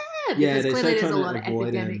 because clearly there's a lot of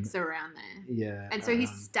epidemics around there. Yeah. And so he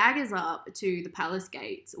staggers up to the palace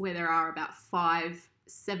gates where there are about 5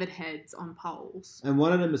 severed heads on poles. And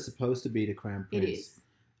one of them is supposed to be the Crown Prince. It is.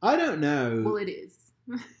 I don't know. Well, it is.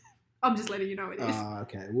 I'm just letting you know it is.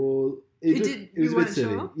 Okay. Well, it was a bit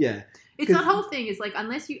silly. Sure? Yeah. It's that whole thing is like,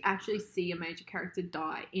 unless you actually see a major character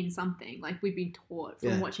die in something, like we've been taught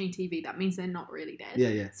from watching TV, that means they're not really dead.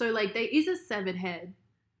 Yeah. So like there is a severed head,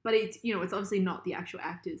 but it's, it's obviously not the actual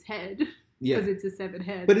actor's head because it's a severed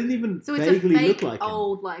head. But it didn't even so vaguely it's a fake, look like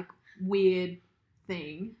old, like weird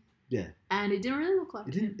thing. Yeah. And it didn't really look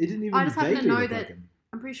like him. It didn't even I just happen to know look that like him.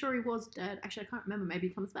 I'm pretty sure he was dead. Actually, I can't remember. Maybe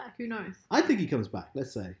he comes back. Who knows? I think he comes back.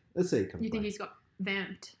 Let's say he comes back. You think he's got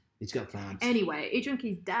vamped? He's got vamps. Anyway, Lee Jung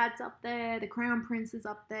Ki's dad's up there. The Crown Prince is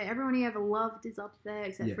up there. Everyone he ever loved is up there,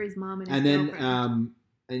 except for his mum and his girlfriend.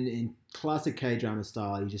 Then, in classic K-drama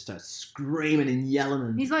style, he just starts screaming and yelling.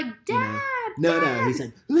 And, he's like, Dad! No, he's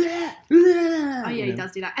like, Bleh, Bleh, oh yeah, he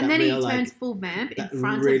does do that. And then he turns full vamp in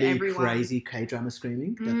front of everyone. Really crazy K-drama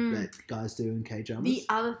screaming that guys do in K-dramas. The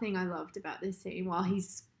other thing I loved about this scene, while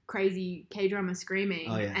he's crazy K-drama screaming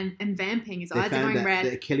and vamping, his eyes are going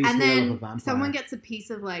red. And then someone gets a piece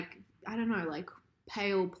of I don't know,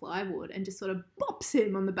 pale plywood and just sort of bops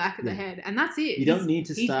him on the back of the head. And that's it. You don't need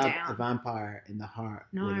to stab a vampire in the heart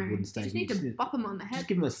with a wooden stake. You just need to bop him on the head. Just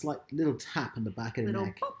give him a slight little tap on the back of the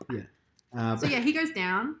neck. Bop. Yeah. So yeah, he goes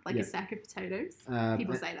down like Yeah. a sack of potatoes.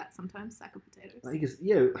 People say that sometimes, sack of potatoes. I guess,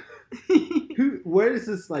 where is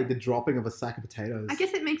this, like, the dropping of a sack of potatoes? I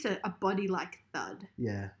guess it makes a body like thud.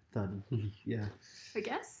 Yeah, thud. Yeah. I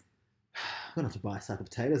guess. I'm going to have to buy a sack of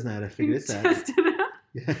potatoes now to figure this out. Test it out.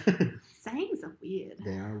 Yeah. Sayings are weird.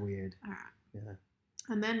 They are weird. All right. Yeah.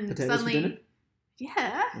 And then Potatoes suddenly, for dinner?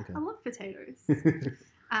 yeah, Okay. I love potatoes.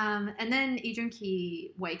 And then Lee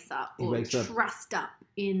Jun-ki wakes up, He or wakes up. trussed up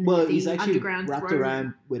in Well, the he's actually underground wrapped throne around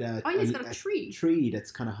room. with a, Oh, yeah, he's got a tree. tree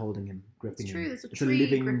that's kind of holding him, gripping It's him. true, there's a it's tree a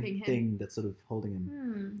living gripping him. thing that's sort of holding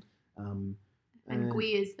him. Hmm. And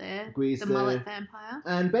Gui is there, Gui's the there. mullet vampire.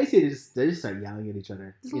 And basically, they just start yelling at each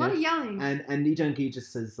other. There's a you lot know? of yelling. And Lee Jun-ki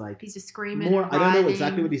just says, like, He's just screaming. more. And I don't know writhing.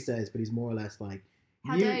 exactly what he says, but he's more or less like,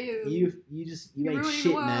 How dare you? You You're ain't ruining shit,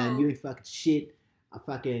 the man. world." You ain't fucking shit.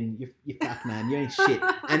 You fuck, man. You ain't shit.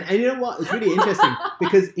 And you know what? It's really interesting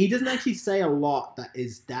because he doesn't actually say a lot that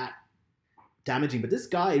is that damaging, but this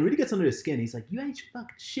guy, it really gets under his skin. He's like, you ain't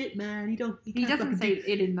fucking shit, man. You don't. You He can't doesn't fucking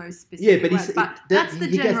say it in those specific Yeah, but words, he's but that's the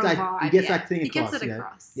he gets general that vibe. he gets yeah. that thing He across. gets it yeah.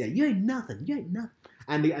 across. Yeah, you ain't nothing. You ain't nothing.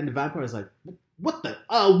 And the vampire is like, what the?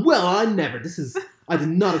 Oh well, I never. I did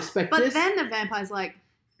not expect But this. then the vampire's like,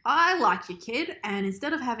 I like you, kid, and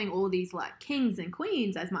instead of having all these like kings and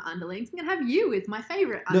queens as my underlings, I'm gonna have you as my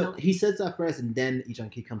favorite No, underling. he says that first, and then Lee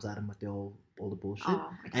Jun-ki comes at him with all the bullshit, Oh,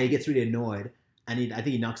 and okay. he gets really annoyed, and I think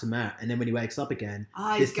he knocks him out. And then when he wakes up again,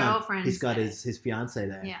 Oh, his this time, girlfriend. he's got his fiance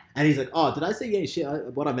there, Yeah. and he's like, "Oh, did I say you ain't shit?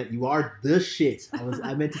 What I meant, you are the shit.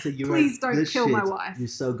 I meant to say you Please are don't the kill shit. my wife." You're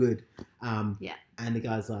so good." Yeah. And the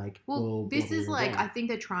guy's like, Well, this blah, is blah, like, blah. I think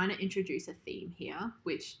they're trying to introduce a theme here,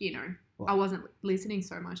 which, What? I wasn't listening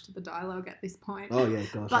so much to the dialogue at this point. Oh yeah,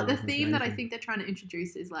 gosh. But I the wasn't theme that I anything. think they're trying to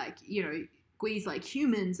introduce is like, Gui's like,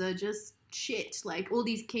 humans are just shit. Like, all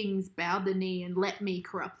these kings bowed the knee and let me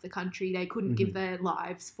corrupt the country. They couldn't give their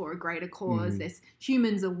lives for a greater cause.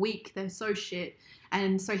 Humans are weak. They're so shit.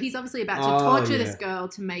 And so he's obviously about to torture this girl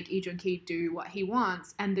to make Lee Jun-ki do what he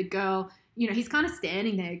wants. And the girl, he's kind of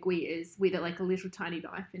standing there, Gui is, with like a little tiny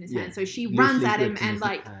knife in his hand. So she runs at him and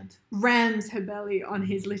like rams her belly on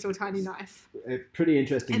his little tiny knife. Pretty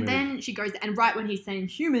interesting. And move. then she goes, and right when he's saying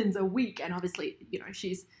humans are weak, and obviously,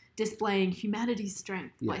 she's displaying humanity's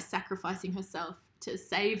strength by sacrificing herself to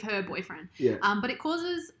save her boyfriend. Yeah. But it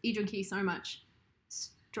causes Lee Jun-ki so much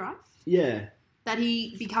strife Yeah. that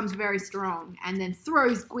he becomes very strong and then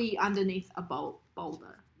throws Gui underneath a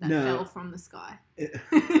boulder that fell from the sky.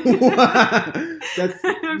 That's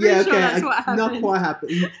I'm pretty sure that's what not happened. quite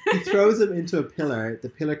happened. He throws him into a pillar. The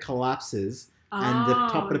pillar collapses, and the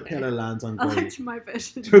top of the pillar lands on I Gui. liked my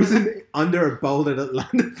version. Throws him under a boulder that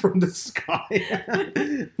landed from the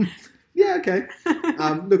sky. Yeah, okay.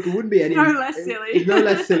 Look, it wouldn't be any No less silly. It's no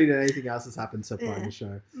less silly than anything else that's happened so far in Yeah. the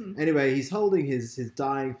show. Mm. Anyway, he's holding his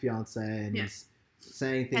dying fiance and Yeah. he's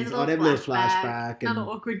saying Has things. a They have a little flashback and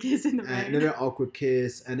Another awkward kiss in the rain. another awkward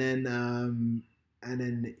kiss, and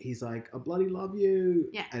then he's like, "I bloody love you."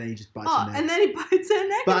 Yeah. And then he just bites Oh, her neck. and then he bites her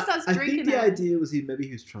neck and But starts I drinking think the her. idea was maybe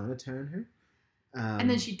he was trying to turn her. And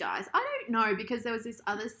then she dies. I don't know, because there was this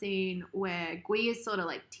other scene where Gui is sort of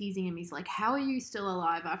like teasing him. He's like, how are you still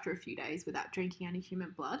alive after a few days without drinking any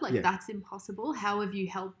human blood? Like, Yeah. that's impossible. How have you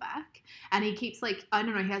held back? And he keeps like, I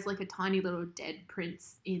don't know, he has like a tiny little dead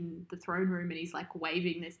prince in the throne room, and he's like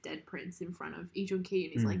waving this dead prince in front of Lee Jun-ki,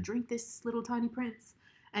 and he's like, drink this little tiny prince.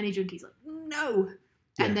 And Lee Jun-ki's like, no.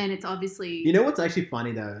 Yeah. And then it's obviously... You know what's actually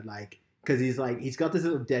funny though? Like, because he's got this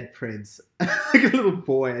little dead prince, like a little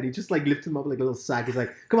boy, and he just like lifts him up like a little sack. He's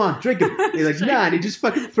like, come on, drink him. And he's like, nah, and he just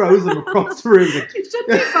fucking throws him across the room. He's like, It should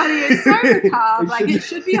be funny. It's so macabre. It Like, should- it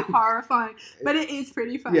should be horrifying. But it is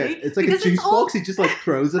pretty funny. yeah, it's like a because juice it's all- box. He just like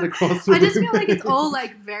throws it across the I room. just feel like it's all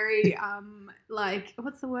like very like,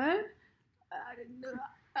 what's the word?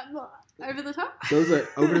 Over the top? Those are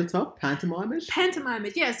over the top, pantomimish. Pantomime.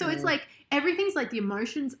 Yeah, so it's Yeah. like everything's like the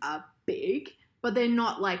emotions are big, but they're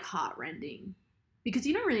not like heartrending. Because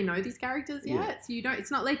you don't really know these characters yet. Yeah. So you don't,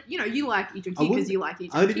 it's not like, you like Lee Jun-ki I wouldn't- because you like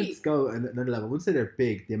Lee I would Jun-ki. even go another level. I wouldn't say they're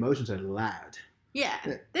big. The emotions are loud. Yeah,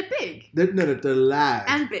 Yeah. they're big They're loud.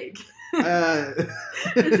 and big. Uh,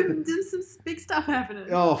 There's some big stuff happening.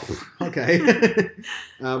 oh, okay.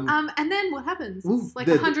 And then what happens? Ooh, It's like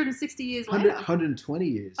the- 160 years 100, later. 120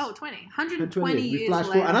 years. Oh, 120 We years flash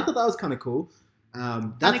later. forward, and I thought that was kind of cool.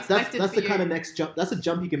 That's Unexpected that's for the kind of you. next jump. That's a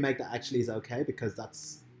jump you can make that actually is okay because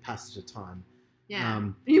that's passage of time. Yeah.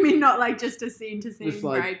 You mean not like just a scene to Just scene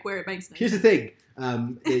like, break where it makes no Here's the sense?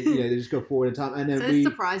 thing. They just go forward in time, and then So we. this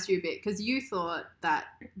surprised you a bit because you thought that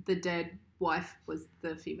the dead wife was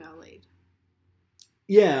the female lead.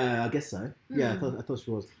 Yeah, I guess so. Yeah, Mm. I thought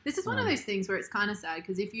she was. This is one of those things where it's kind of sad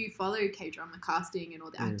because if you follow K-drama casting and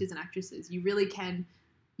all the actors and actresses, you really can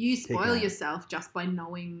spoil out. yourself just by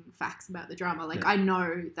knowing facts about the drama. Like Yeah. I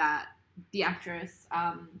know that the actress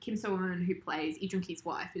Kim So-eun, who plays Lee Jun-ki's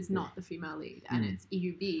wife, is not the female lead, and it's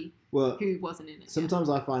EUB Well, who wasn't in it. sometimes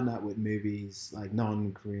I find that with movies, like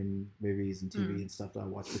non-Korean movies and TV and stuff that I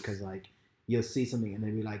watch, because like you'll see something and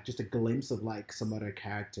then be like just a glimpse of like some other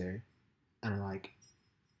character, and like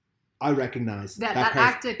I recognize that person,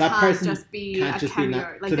 actor that can't person just be can't a just be in cameo.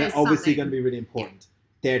 that, Like so they're there's obviously something. going to be really important.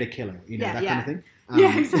 They're the killer, you know, Yeah, that yeah. kind of thing.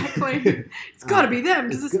 Yeah, exactly. It's got to be them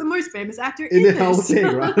because it's good- the most famous actor in in the whole this. thing,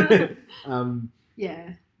 right?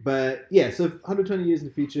 Yeah. But yeah, so 120 years in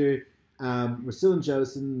the future, we're still in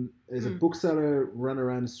Joseon. There's a Mm. bookseller running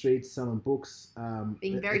around the streets selling books.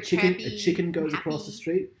 Being very a chicken chirpy, goes across happy. the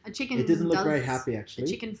street. A chicken. It doesn't look does- very happy, The actually.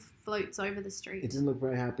 chicken floats over the street. It doesn't look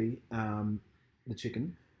very happy. The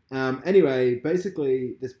chicken. Anyway,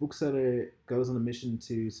 basically, this bookseller goes on a mission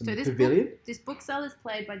to some So pavilion. this bookseller is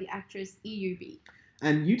played by the actress EUB.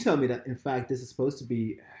 And you tell me that, in fact, this is supposed to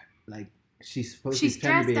be like she's supposed She's to be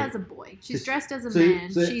pretending dressed to be. as a boy. She's This- dressed as a so-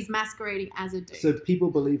 man. so- She's masquerading as a dude. So people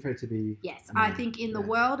believe her to be. Yes, a I man. think in the Yeah.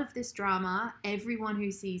 world of this drama, everyone who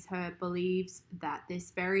sees her believes that this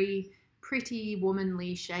very pretty,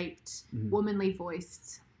 womanly shaped, Mhm. womanly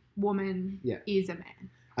voiced woman Yeah. is a man.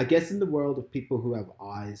 I guess in the world of people who have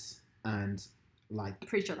eyes and like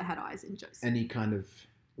Pretty sure they had eyes in Joseph. any kind of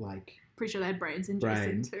like Pretty sure they had brains in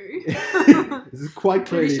brain. Joseph too. This is quite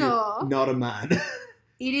Pretty clearly sure. not a man.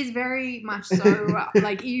 It is very much so.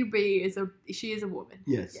 Like EUB she is a woman.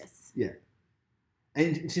 Yes. Yes.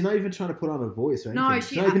 And she's not even trying to put on a voice or No, anything. She's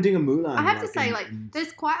she- not even doing a Mulan. I have to say, and-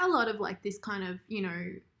 there's quite a lot of like this kind of,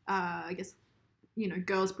 I guess,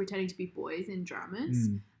 girls pretending to be boys in dramas.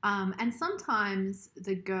 Mm. And sometimes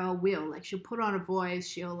the girl will, like, she'll put on a voice,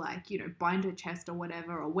 she'll, like, bind her chest or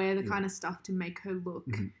whatever, or wear the Yeah. kind of stuff to make her look,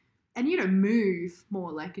 Mhm. and, move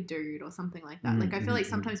more like a dude or something like that. Like, I feel like Mhm.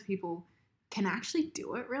 sometimes people can actually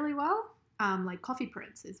do it really well. Like, Coffee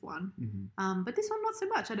Prince is one. Mhm. But this one, not so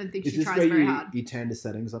much. I don't think Is she this tries where very hard. you turn the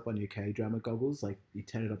settings up on your K-drama goggles? Like you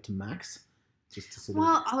turn it up to max? Just to sort of...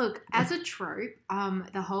 Well, look, as a trope,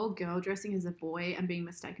 the whole girl dressing as a boy and being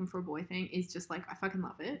mistaken for a boy thing is just like, I fucking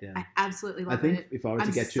love it. Yeah. I absolutely I love think it. if I were to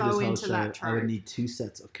I'm get through so this whole into that show, I would trope. need 2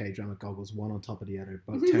 sets of K-drama goggles, one on top of the other,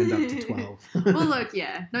 both turned up to 12. Well, look,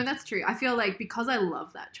 yeah. No, that's true. I feel like because I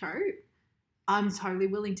love that trope, I'm totally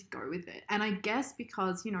willing to go with it. And I guess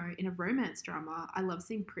because, in a romance drama, I love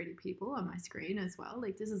seeing pretty people on my screen as well.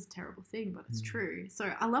 Like, this is a terrible thing, but it's Mm. true.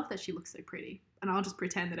 So I love that she looks so pretty. And I'll just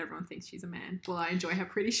pretend that everyone thinks she's a man while I enjoy how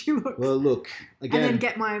pretty she looks. Well, look, and then again,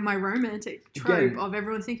 get my romantic trope Again, of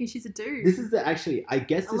everyone thinking she's a dude. this is I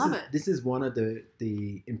guess I love it. this is one of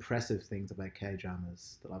the impressive things about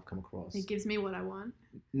K-dramas that I've come across. It gives me what I want.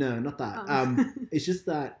 No, not that. Oh. It's just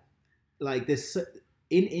that, like, there's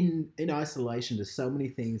in isolation, there's so many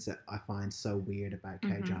things that I find so weird about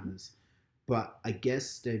Mhm. K-dramas. But I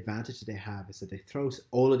guess the advantage that they have is that they throw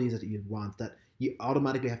all of these that you want, that you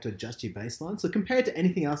automatically have to adjust your baseline. So compared to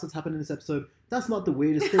anything else that's happened in this episode, that's not the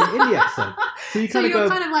weirdest thing in the episode. So you kind of you're go,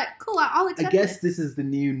 kind of like, cool, I'll accept I guess it. this is the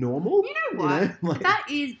new normal. You know what? Like- That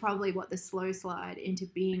is probably what the slow slide into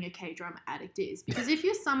being a K-drama addict is. Because if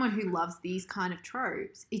you're someone who loves these kind of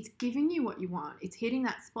tropes, it's giving you what you want. It's hitting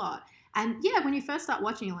that spot. And yeah, when you first start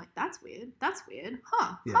watching, you're like, that's weird,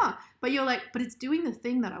 huh. But you're like, but it's doing the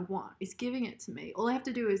thing that I want. It's giving it to me. All I have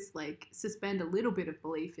to do is like suspend a little bit of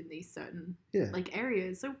belief in these certain Yeah. like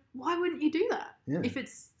areas. So why wouldn't you do that Yeah. if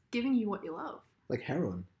it's giving you what you love? Like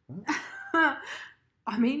heroin. Right?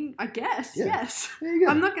 I mean, I guess, Yeah. yes. There you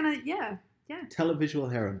go. I'm not gonna, yeah.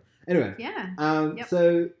 Televisual heroin. Anyway, Yeah. Yep.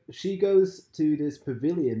 so she goes to this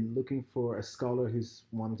pavilion looking for a scholar who's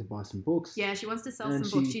wanting to buy some books. Yeah, she wants to sell And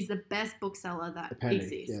some books. she- She's the best bookseller that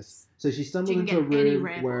Apparently, exists. yes. So she stumbles She can into a get any room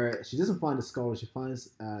rare where she doesn't find a scholar. She finds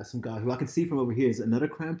some guy who I can see from over here is another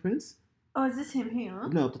crown prince. Oh, is this him here?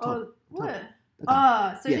 No, up the top. Oh, what? Okay.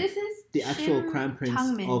 Oh, so Yeah, this is The actual Shin crown prince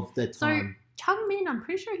Changmin. of the So time. Changmin, I'm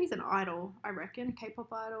pretty sure he's an idol. I reckon a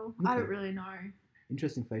K-pop idol. I Okay. don't really know.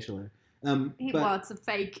 Interesting facial hair. Well, it's a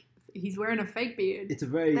fake. He's wearing a fake beard. it's a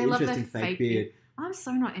very They love their interesting fake fake beard. I'm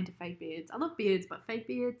so not into fake beards. I love beards, but fake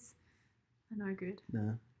beards are no good.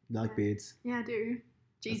 No, I like beards. Yeah, I do.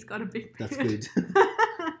 G's got a big beard. That's good.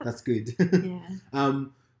 That's good. Yeah.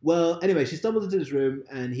 Well, anyway, she stumbles into this room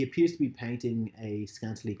and he appears to be painting a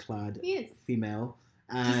scantily clad He is. female.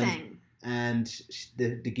 Gisang. And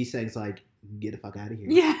the Gisang's like, get the fuck out of here.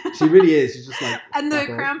 Yeah. She really is. She's just like, And the fuck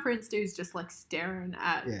off. Crown Prince dude's just like staring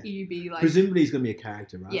at Yeah. EUB like. Presumably he's going to be a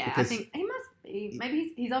character, right? yeah, Because I think he must be.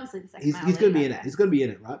 maybe he's obviously the second. He's male going to lead, be I in it. guess. He's going to be in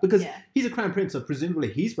it, right? Because Yeah. he's a crown prince, so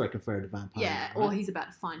presumably he's working for the vampire. Yeah, right? or he's about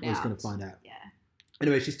to find Or out. he's going to find out. Yeah.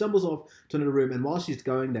 Anyway, she stumbles off to another room, and while she's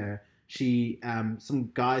going there, she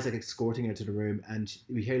some guys like escorting her to the room, and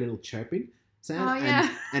we hear a little chirping sound. Oh, yeah.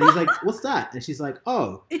 And he's like, "What's that?" And she's like,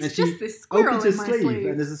 "Oh, It's and just she this squirrel opens her in my sleeve, sleeve.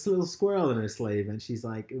 and there's this little squirrel in her sleeve, and she's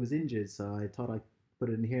like, "It was injured, so I thought I'd put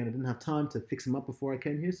it in here, and I didn't have time to fix him up before I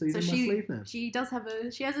came here, so he's So in my sleeve now."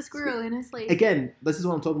 she has a squirrel in her sleeve. Again, this is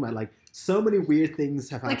what I'm talking about. Like, so many weird things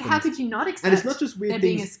have Like, happened. how could you not expect and it's not just there weird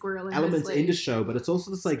being a things, squirrel in elements her in the sleeve? show, but it's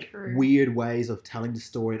also just like True. weird ways of telling the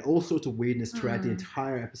story and all sorts of weirdness throughout the Mm.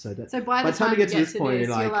 entire episode. That So by the time you get to this point, this,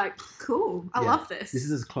 you're you're like, like, cool, I Yeah, love this. this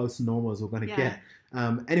is as close to normal as we're going to Yeah.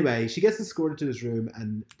 get. Anyway, she gets escorted to his room,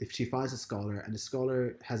 and if she finds a scholar, and the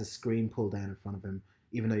scholar has a screen pulled down in front of him,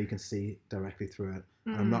 even though you can see directly through it.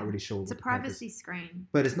 And I'm not really sure. It's a what the point is. privacy screen.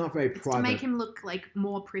 But it's not very It's private. to make him look like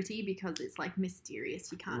more pretty because it's like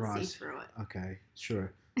mysterious. You can't Right. see through it. Okay,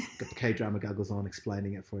 sure. Got the K-drama goggles on,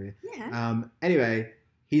 explaining it for you. Yeah. Anyway,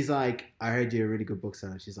 he's like, "I heard you're a really good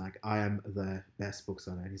bookseller." She's like, "I am the best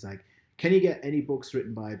bookseller." And he's like, "Can you get any books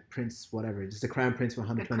written by Prince whatever, just the Crown Prince from The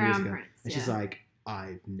 120 years Crown ago?" Prince. And yeah. she's like,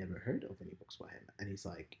 "I've never heard of any books by him." And he's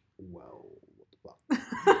like, "Well, what the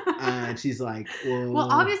fuck?" And she's like, well,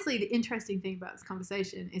 obviously, the interesting thing about this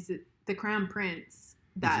conversation is that the Crown Prince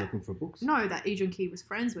he's that looking for books. that Lee Jun-ki was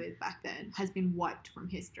friends with back then has been wiped from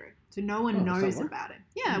history, so no one Oh, does that knows work? about him.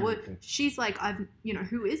 Yeah, Oh, well, okay. she's like,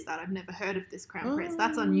 who is that? I've never heard of this Crown Prince.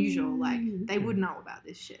 That's unusual. Like, they okay. would know about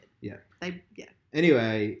this shit. Yeah. Yeah.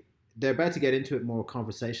 Anyway, they're about to get into it more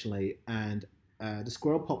conversationally, and the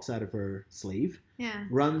squirrel pops out of her sleeve, Yeah.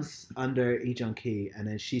 runs under Lee Jun-ki, and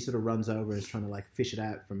then she sort of runs over and is trying to like fish it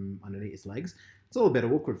out from underneath his legs. It's a little bit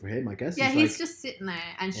awkward for him, I guess. Yeah, It's he's like- just sitting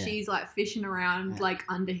there, and Yeah. she's like fishing around, Yeah. like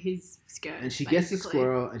under his skirt. and she gets the basically.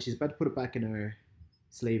 squirrel, and she's about to put it back in her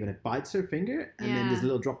sleeve, and it bites her finger, and then there's a Yeah.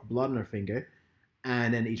 little drop of blood on her finger,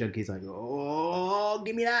 and then Lee Jun-ki's like, "Oh,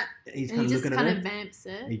 give me that!" And he's And kind he of just looking kind at of her. vamps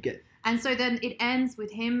it. You get And so then it ends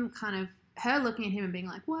with him kind of, her looking at him and being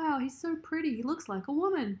like, wow, he's so pretty. He looks like a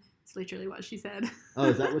woman. It's literally what she said. Oh,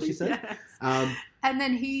 is that what she said? Yes. um, And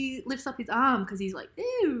then he lifts up his arm because he's like,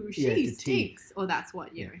 ew, she Yeah, the teeth. stinks. Or that's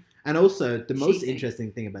what, you know. and also the most She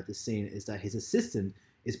interesting thing about this scene is that his assistant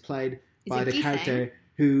is played Is by it the Giseng? character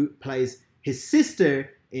who plays his sister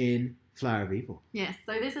in Flower of Evil. Yes,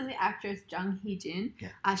 so this is the actress Jung Hee-jin.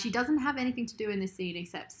 Yeah. She doesn't have anything to do in this scene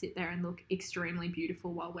except sit there and look extremely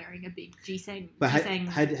beautiful while wearing a big Giseng. But how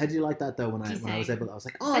Giseng. did you like that though? When I was Giseng. able, I was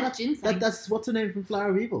like, Is oh, that ginseng? that's what's her name from Flower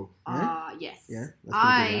of Evil. Yeah, Yes. yeah. That's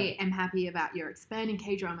pretty I am happy about your expanding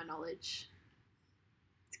K-drama knowledge.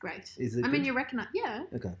 It's great. Is it I mean, good? you recognize, yeah.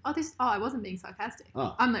 Okay. I wasn't being sarcastic.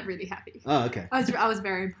 Oh. I'm like really happy. Oh, okay. I was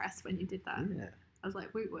very impressed when you did that. Yeah. I was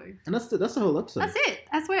like, woo woo. And that's the whole episode. That's it.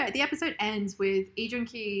 That's where the episode ends with Lee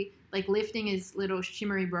Jun-ki like lifting his little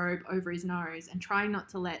shimmery robe over his nose and trying not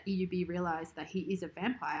to let EUB realize that he is a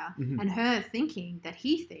vampire, Mhm. and her thinking that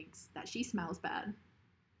he thinks that she smells bad.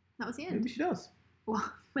 That was the end. Maybe she does.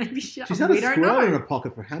 Well, maybe she. She's had we a don't squirrel know. in her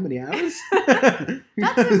pocket for how many hours?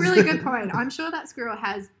 That's a really good point. I'm sure that squirrel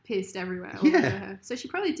has pissed everywhere. all Yeah. over her. So she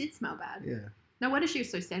probably did smell bad. Yeah. No wonder she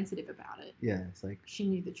was so sensitive about it. Yeah. It's like, She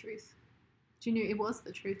knew the truth. She knew it was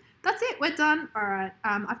the truth. That's it. We're done. All right.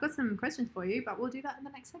 I've got some questions for you, but we'll do that in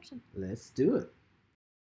the next section. let's do it.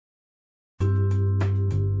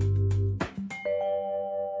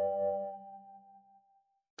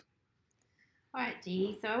 All right,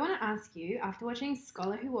 Dee. So I want to ask you, after watching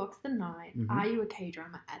Scholar Who Walks the Night, Mhm. are you a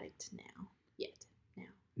K-drama addict now? Yet? Now?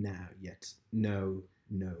 Now, yet. No.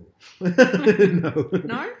 No. No.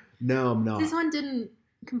 No? No, I'm not. This one didn't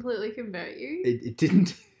completely convert you It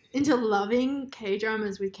didn't. into loving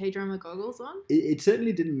K-dramas with K-drama goggles on? It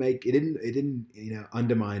certainly didn't make. It didn't.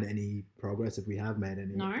 Undermine any progress if we have made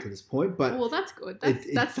any No? to this point. But Well, that's good.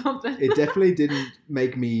 it- That's something. it definitely didn't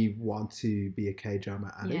make me want to be a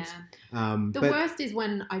K-drama addict. Yeah. The But worst is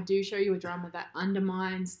when I do show you a drama that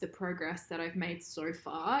undermines the progress that I've made so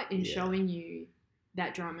far in Yeah. showing you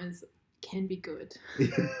that dramas can be good,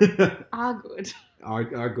 are good.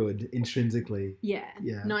 are good intrinsically. Yeah.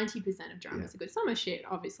 Yeah. 90% of dramas are good. Some are shit,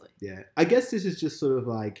 obviously. Yeah, I guess this is just sort of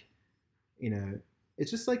like,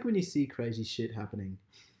 it's just like when you see crazy shit happening,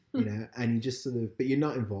 and you just sort of, but you're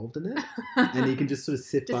not involved in it, and you can just sort of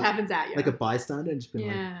sit Just by, happens at you. like a bystander and just be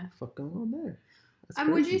like, Yeah. what the fuck going on there? That's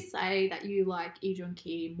And would you crazy. say that you like Lee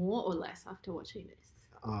Jun-ki more or less after watching this?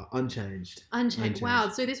 Unchanged. Unchanged. Wow.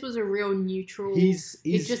 So this was a real neutral. He's just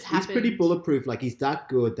he's pretty happened. bulletproof. Like he's that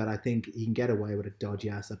good that I think he can get away with a dodgy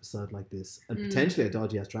ass episode like this, and Mm. potentially a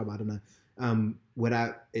dodgy ass drama. I don't know.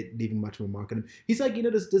 without it leaving much of a mark on him. He's like,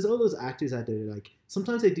 there's all those actors out there, like,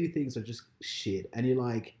 sometimes they do things that are just shit, and you're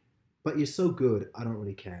like, but you're so good, I don't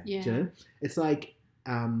really care. Yeah. Do you know? It's like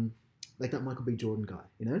that Michael B. Jordan guy,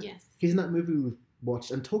 Yes. He's in that movie we've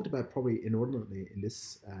watched and talked about probably inordinately in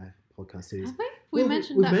this podcast series. Have we? We've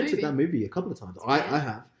mentioned that movie a couple of times. I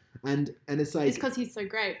have. And it's like... It's because he's so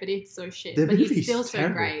great, but it's so shit. The But he's movie's still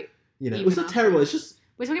terrible. so great. It's not terrible, it's just...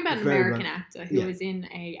 We're talking about an very American run- actor who Yeah. was in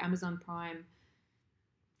a Amazon Prime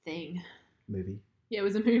thing. movie. Yeah, it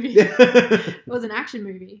was a movie. Yeah. It was an action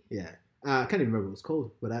movie. Yeah. I can't even remember what it was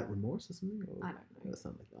called. Without Remorse or something? Or, I don't know. or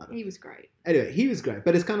something. I don't know. He was great. Anyway, he was great.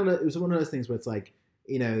 But it's kind of it was one of those things where it's like,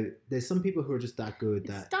 there's some people who are just that good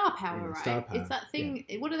It's that... star power, right? star power, It's that thing.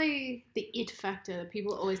 What are they? The it factor that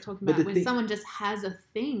people are always talking But about the when thing- someone just has a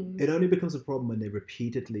thing. It only becomes a problem when they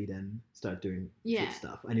repeatedly then start doing Yeah. shit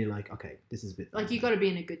stuff. And you're like, okay, this is a bit... Like you got to be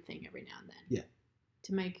in a good thing every now and then. Yeah.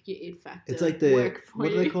 To make your it factor. It's like the... work for What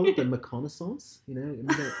do you. they call it? The McConaissance?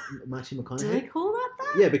 Remember Matthew Do McConaughey? they call that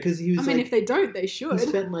that? Yeah, because he was I mean, like... if they don't, they He should.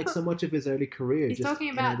 spent like so much of his early career He's just... talking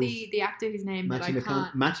about the actor whose name that I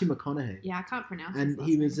can't. Matthew McConaughey. Yeah, I can't pronounce. his And last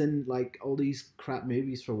he was name. in like all these crap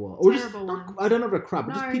movies for a while, or just Terrible not, ones. I don't know about crap,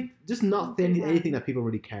 but No. just not Not good anything ones. that people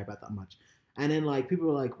really care about that much. And then like people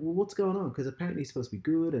were like, well, what's going on? Because apparently he's supposed to be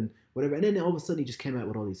good and whatever. And then all of a sudden he just came out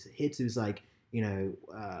with all these hits. He was like,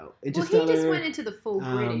 Well, Interstellar. he just went into the full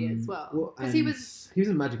gritty as well. Because he and was. he was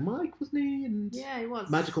in Magic Mike, wasn't he? And Yeah, he was.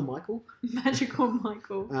 Magical Michael. Magical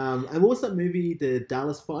Michael. And what was that movie? The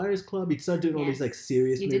Dallas Buyers Club. He started doing all these like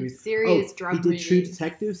serious he movies. did serious drug He did movies. True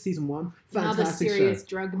Detective season 1. Another Fantastic serious show.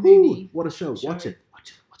 drug Woo, movie. what a show! Show. Watch it.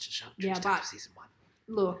 Watch the show. True Yeah, Detective but- season 1.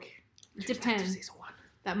 Look, it True Detective depends. season 1.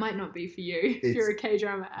 That might not be for you if It's- you're a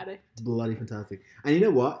K-drama addict. It's bloody fantastic. And you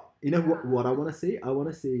know what? What I want to see? I want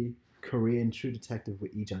to see Korean True Detective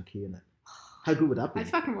with Lee Jung Ki in it. How good would that be? I'd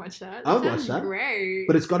fucking watch that. I would Sounds watch that. Great.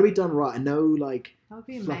 But it's got to be done right, and no like that would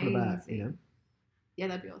be fluffing amazing. about. Yeah,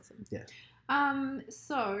 that'd be awesome. Yeah.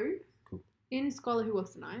 So, Cool. in Scholar Who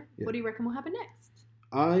Walks the Night, Yeah. what do you reckon will happen next?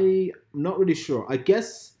 I'm not really sure. I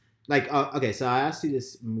guess like okay, so I asked you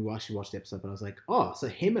this when we actually watched the episode, but I was like, oh, so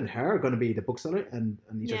him and her are going to be the bookseller, and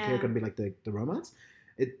Lee Jung Ki are Yeah. going to be like the romance.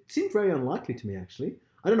 It seemed very unlikely to me, actually.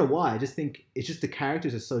 I don't know why. I just think it's just the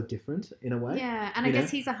characters are so different in a way. Yeah, and I you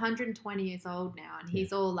guess know? he's 120 years old now, and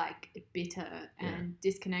he's all like bitter and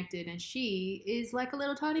disconnected, and she is like a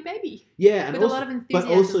little tiny baby Yeah, and with also, a lot of but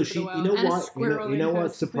enthusiasm also for she, the world, you know and a what, squirrel you know in her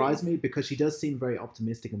what surprised sleeve. me, because she does seem very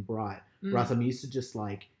optimistic and bright. Mm. Whereas I'm used to just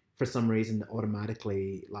like for some reason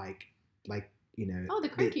automatically like Oh, the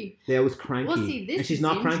cranky. they always cranky. Well, see, this and she's is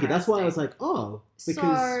not cranky. That's why I was interesting. like, oh, because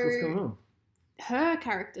So- what's going on? Her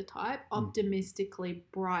character type, Mm. optimistically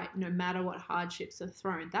bright, no matter what hardships are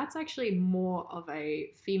thrown. That's actually more of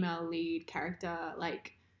a female lead character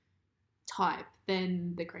like type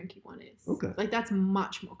than the cranky one is. Okay. Like that's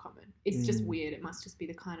much more common. It's just Mm. weird. It must just be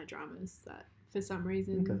the kind of dramas that for some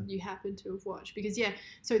reason Okay. you happen to have watched. Because yeah,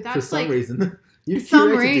 so that's For some like reason, you've for some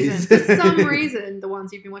curated reason, these. for some reason, the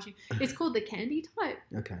ones you've been watching. It's called the Candy Type.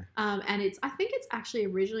 Okay. And I think it's actually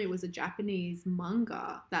originally was a Japanese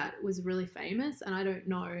manga that was really famous, and I don't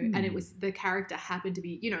know. And it was the character happened to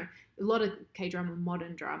be, a lot of K-drama,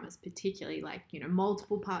 modern dramas, particularly like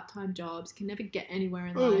multiple part-time jobs, can never get anywhere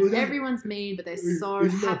in life. isn't- Everyone's mean, but they're so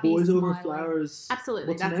Isn't that happy. Boys Over smiling. Flowers? Absolutely,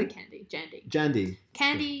 What's her that's a name? candy, Jandy. Jandy.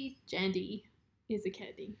 Candy, Jandy is a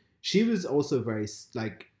candy. She was also very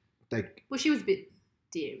like Well, she was a bit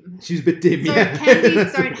dim. she was a bit dim. So yeah.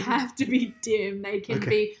 candies don't have to be dim. They can Okay.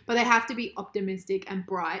 be, but they have to be optimistic and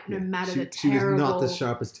bright, no Yeah. matter she, the she was terrible. not the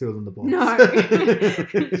sharpest tool in the box.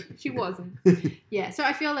 No, she wasn't. Yeah, so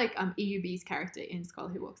I feel like EUB's character in Scholar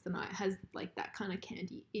Who Walks the Night has like that kind of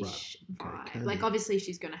candy-ish Right, okay, vibe. candy. Like obviously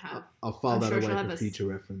she's gonna have, I'll file I'm that sure away she'll for have a future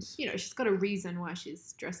reference. she's got a reason why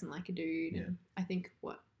she's dressing like a dude, Yeah. and I think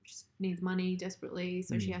she needs money desperately,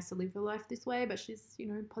 so she has to live her life this way. But she's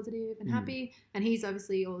positive and Mm. happy, and he's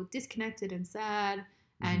obviously all disconnected and sad.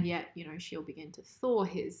 And yet, she'll begin to thaw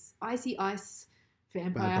his icy ice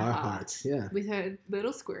vampire Vampire heart heart, yeah. with her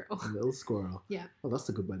little squirrel. A little squirrel. Yeah. Well, that's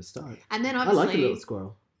a good way to start. And then I obviously, like a little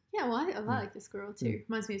squirrel. yeah, well, I like the squirrel too.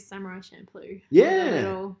 Reminds me of Samurai Champloo. Yeah. The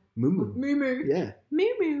little Moo moo. moo moo. Yeah. Moo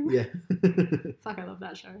moo. Yeah. Fuck, I love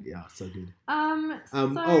that show. Yeah, so good. I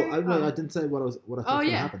I didn't say what I thought was Oh, going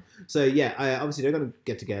to yeah. happen. So yeah, obviously they're going to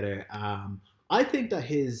get together. I think that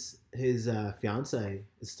his fiance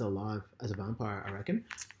is still alive as a vampire. I reckon.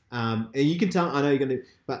 And you can tell. I know you're going to,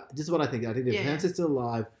 but this is what I think. I think the Yeah. fiance is still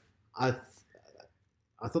alive.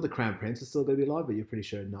 I thought the crown prince was still going to be alive, but you're pretty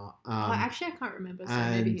sure not. actually, I can't remember, so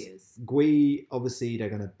maybe and he is. Gui, obviously, they're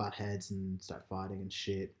going to butt heads and start fighting and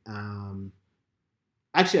shit.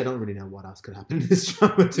 Actually, I don't really know what else could happen in this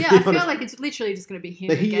drama. To Yeah, be I feel honest. like it's literally just going to be him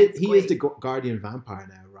But against he Glee. is the guardian vampire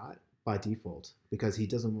now, right? By default, because he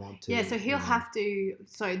doesn't want to. Yeah, so he'll have to.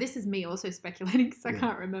 So this is me also speculating because I Yeah.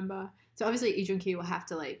 can't remember. So obviously, Lee Jun Ki will have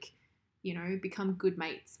to become good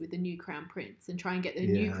mates with the new crown prince and try and get the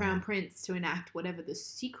new Yeah. crown prince to enact whatever the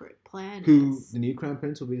secret plan Who is. the new crown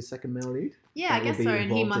prince will be the second male lead. Yeah, that I will guess be so.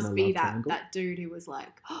 And he involved in must a be love that triangle? dude who was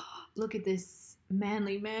like, oh, look at this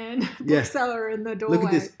manly man Yeah. bookseller in the doorway. Look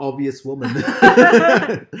at this obvious woman.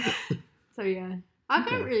 So yeah, I Okay.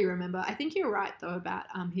 don't really remember. I think you're right though about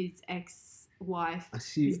his ex-wife,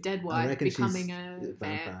 his dead wife, reckon she's becoming a a vampire.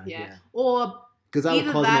 vampire, Yeah. yeah. Or Because that would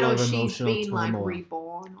either cause that a lot or of she's emotional been like turmoil.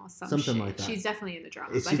 reborn or some Something shit. like that. She's definitely in the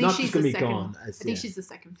drama. She's But I think not she's just gonna the be second. gone. I think she's the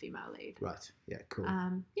second female lead. Right. Yeah. Cool.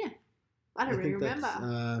 Yeah. I don't really think remember.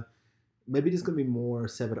 that's, maybe there's gonna be more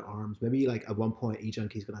severed arms. Maybe like at one point, Lee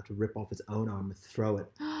Jun-Ki's gonna have to rip off his own arm and throw it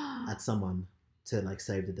at someone to like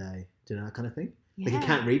save the day. Do you know that kind of thing? Like he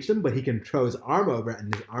can't reach them, but he can throw his arm over it,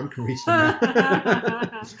 and his arm can reach them.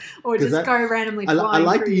 Or 'Cause just go randomly I flying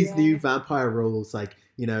like through these the new air. vampire rules, like,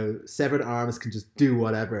 you know, severed arms can just do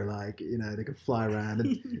whatever, like, you know, they can fly around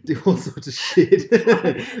and do all sorts of shit.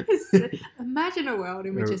 Imagine a world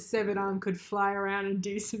in which Or- a severed arm could fly around and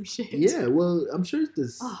do some shit. Yeah, well, I'm sure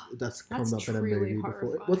that's that's come up in a truly movie before.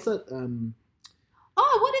 horrifying. What's that?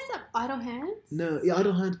 Oh, what is that? Idle Hands? No, yeah,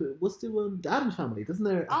 Idle Hands, but what's the one? The Addams Family, doesn't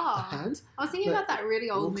there a Oh. hand I was thinking that about that really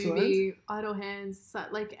old walks movie, Idle Hands. So,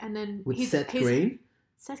 and then with his, Seth his- Green?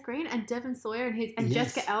 Seth Green and Devon Sawyer and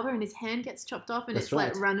Yes. Jessica Alba, and his hand gets chopped off and That's it's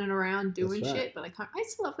like right. running around doing That's right. shit. But I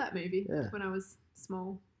used to love that movie Yeah. when I was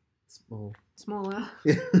small. Small. Smaller.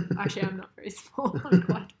 Yeah. Actually, I'm not very small. I'm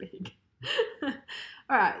quite big.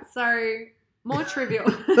 All right, so more trivia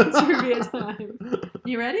time.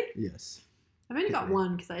 You ready? Yes. I've only got Okay.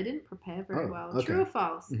 one because I didn't prepare very Oh, well. okay. True or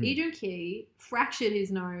false? Mhm. Lee Jun Ki fractured his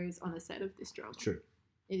nose on the set of this drama. True.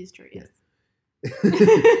 It is true, Yeah. yes.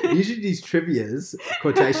 Usually these trivias,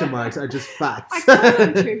 quotation marks, are just facts. I call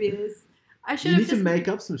them trivias. I should You have need to just make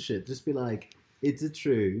up some shit. Just be like, is it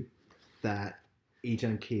true that Lee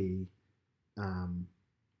Jun-Ki,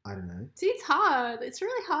 I don't know, See, it's hard. It's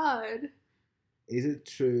really hard. is it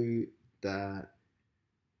true that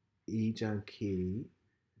Lee Jun-Ki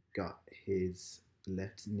got his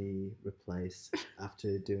left knee replaced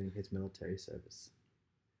after doing his military service?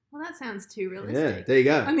 Well, that sounds too Yeah, realistic. there you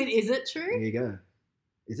go. I mean, is it There true? you go.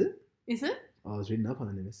 Is it? Is it? Oh, I was reading up on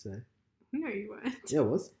it yesterday. No, you weren't. Yeah, it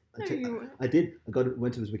was. No, you weren't. I did.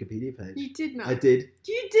 Went to his Wikipedia page. You did not. I did.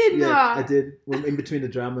 You did Yeah, not. I did. When in between the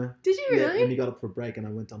drama. Did you Yeah, really? when he got up for a break, and I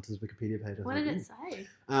went onto his Wikipedia page. I was What like, did it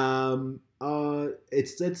 "Hmm." say? It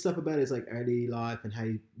said stuff about his like early life and how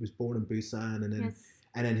he was born in Busan, and then Yes.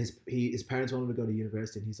 and then his parents wanted him to go to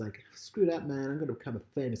university, and he's like, "Screw that, man! I'm going to become a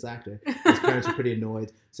famous actor." His parents were pretty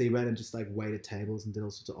annoyed, so he went and just like waited tables and did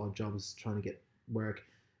all sorts of odd jobs trying to get work.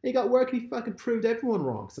 And he got work, and he fucking proved everyone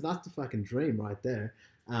wrong. So that's the fucking dream right there.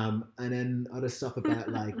 And then other stuff about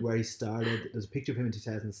like where he started. There's a picture of him in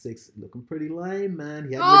 2006, looking pretty lame, man.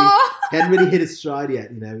 Oh! He hadn't really hit his stride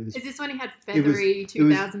yet, you know. It was Is this when he had it was- feathery it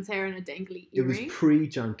was- 2000s hair and a dangly it was earring?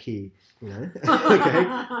 pre-Junkie, you know. Okay.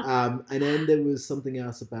 And then there was something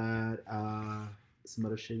else about some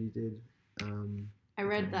other shit he did. I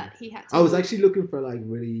read that he had to. I was actually looking for like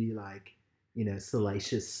really like, you know,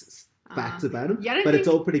 salacious facts about him, yeah, I don't but it's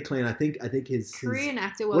think all pretty clean. I think his Korean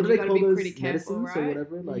actor what world, do you they got to call be those pretty careful, medicines right? or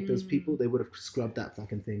whatever? Like those people, they would have scrubbed that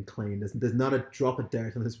fucking thing clean. There's not a drop of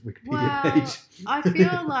dirt on this Wikipedia Well, page. I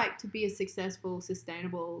feel like to be a successful,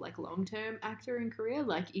 sustainable, like long-term actor in Korea,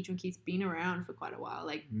 like Lee Jun Ki's been around for quite a while.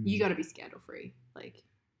 Like you got to be scandal-free. Like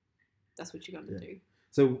that's what you got to do.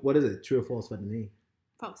 So what is it? True or false about the knee?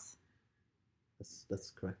 False.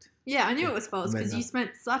 That's correct. Yeah, I knew it was false I made because it you up. spent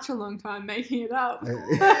such a long time making it up.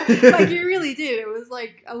 I- Like you really did. It was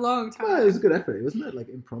like a long time. Well, it was a good effort, wasn't it? Like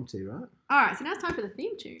impromptu, right? All right, so now it's time for the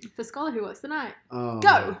theme tune for Scholar Who Works the Night. Oh,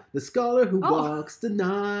 Go! The scholar who Oh. walks the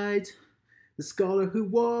night. The scholar who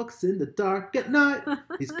walks in the dark at night.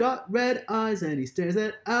 He's got red eyes and he stares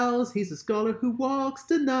at owls. He's a scholar who walks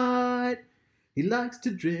the night. He likes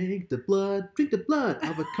to drink the blood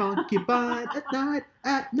of a concubine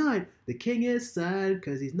at night. The king is sad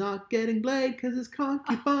because he's not getting laid because his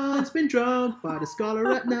concubine's been drunk by the scholar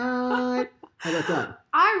at night. How about that?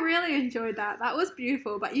 I really enjoyed that. That was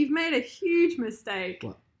beautiful, but you've made a huge mistake.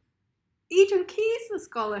 What? Lee Jun Ki's the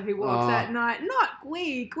scholar who walks Oh. at night, not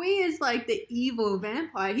Gui. Gui is like the evil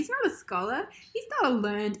vampire. He's not a scholar. He's not a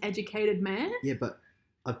learned, educated man. Yeah, but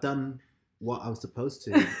I've done what I was supposed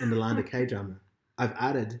to in the Land of K-drama. I've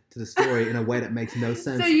added to the story in a way that makes no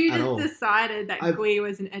sense So you at just all. decided that I've- Gui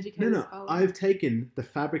was an educated No, scholar. I've taken the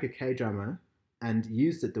fabric of K-drama and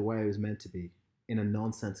used it the way it was meant to be, in a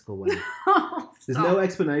nonsensical way. Oh, There's stop. no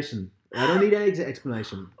explanation. I don't need any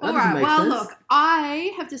explanation. That All doesn't right. make Well, sense. look,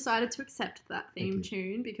 I have decided to accept that theme Thank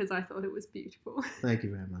tune because I thought it was beautiful. Thank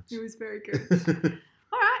you very much. It was very good.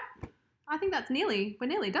 All right. I think we're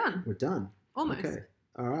nearly done. We're done. Almost. Okay.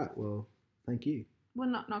 All right. Well, thank you. Well,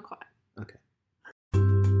 not quite. Okay.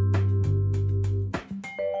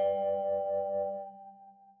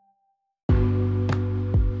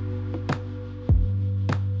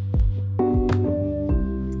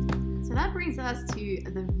 So that brings us to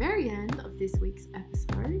the very end of this week's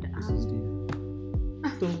episode. This is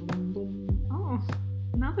Oh,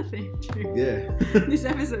 another theme tune. yeah. This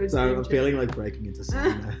episode's So theme I'm tune. feeling like breaking into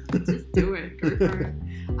song now. Just do it. Go for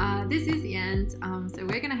it. This is the end. So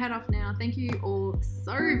we're going to head off now. Thank you all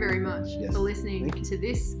so very much Yes, for listening thank you. to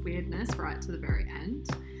this weirdness right to the very end.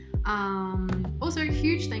 Also,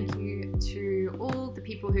 huge thank you to all the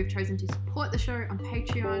people who've chosen to support the show on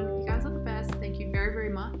Patreon. You guys are the best. Thank you very, very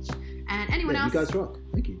much. And anyone Yeah, else, you guys rock.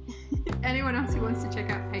 Thank you. anyone else who wants to check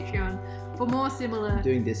out Patreon for more similar. I'm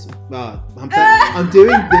doing this. I'm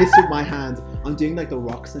doing this with my hands. I'm doing like the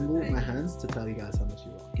rock symbol with my hands to tell you guys how much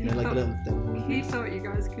you rock. You know, like the little devil He movies. thought you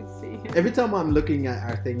guys could see him. Every time I'm looking at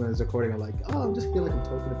our thing when it's recording, I'm like, oh, I just feel like I'm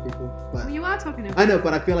talking to people. Well, But you are talking about. I know,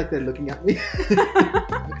 but I feel like they're looking at me.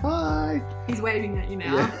 Like, hi. He's waving at you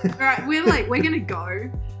now. Yeah. All right, we're gonna go.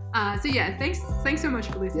 So yeah, thanks so much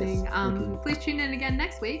for listening. Yes, thank you. Please tune in again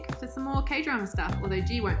next week for some more K-drama stuff. Although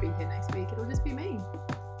G won't be here next week, it'll just be me.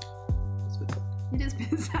 That's a bit sad. It has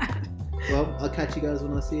been sad. Well, I'll catch you guys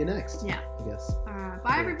when I see you next. Yeah. I guess. All right,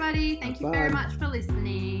 bye everybody. Thank you very Bye. much for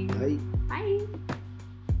listening. Bye. Bye.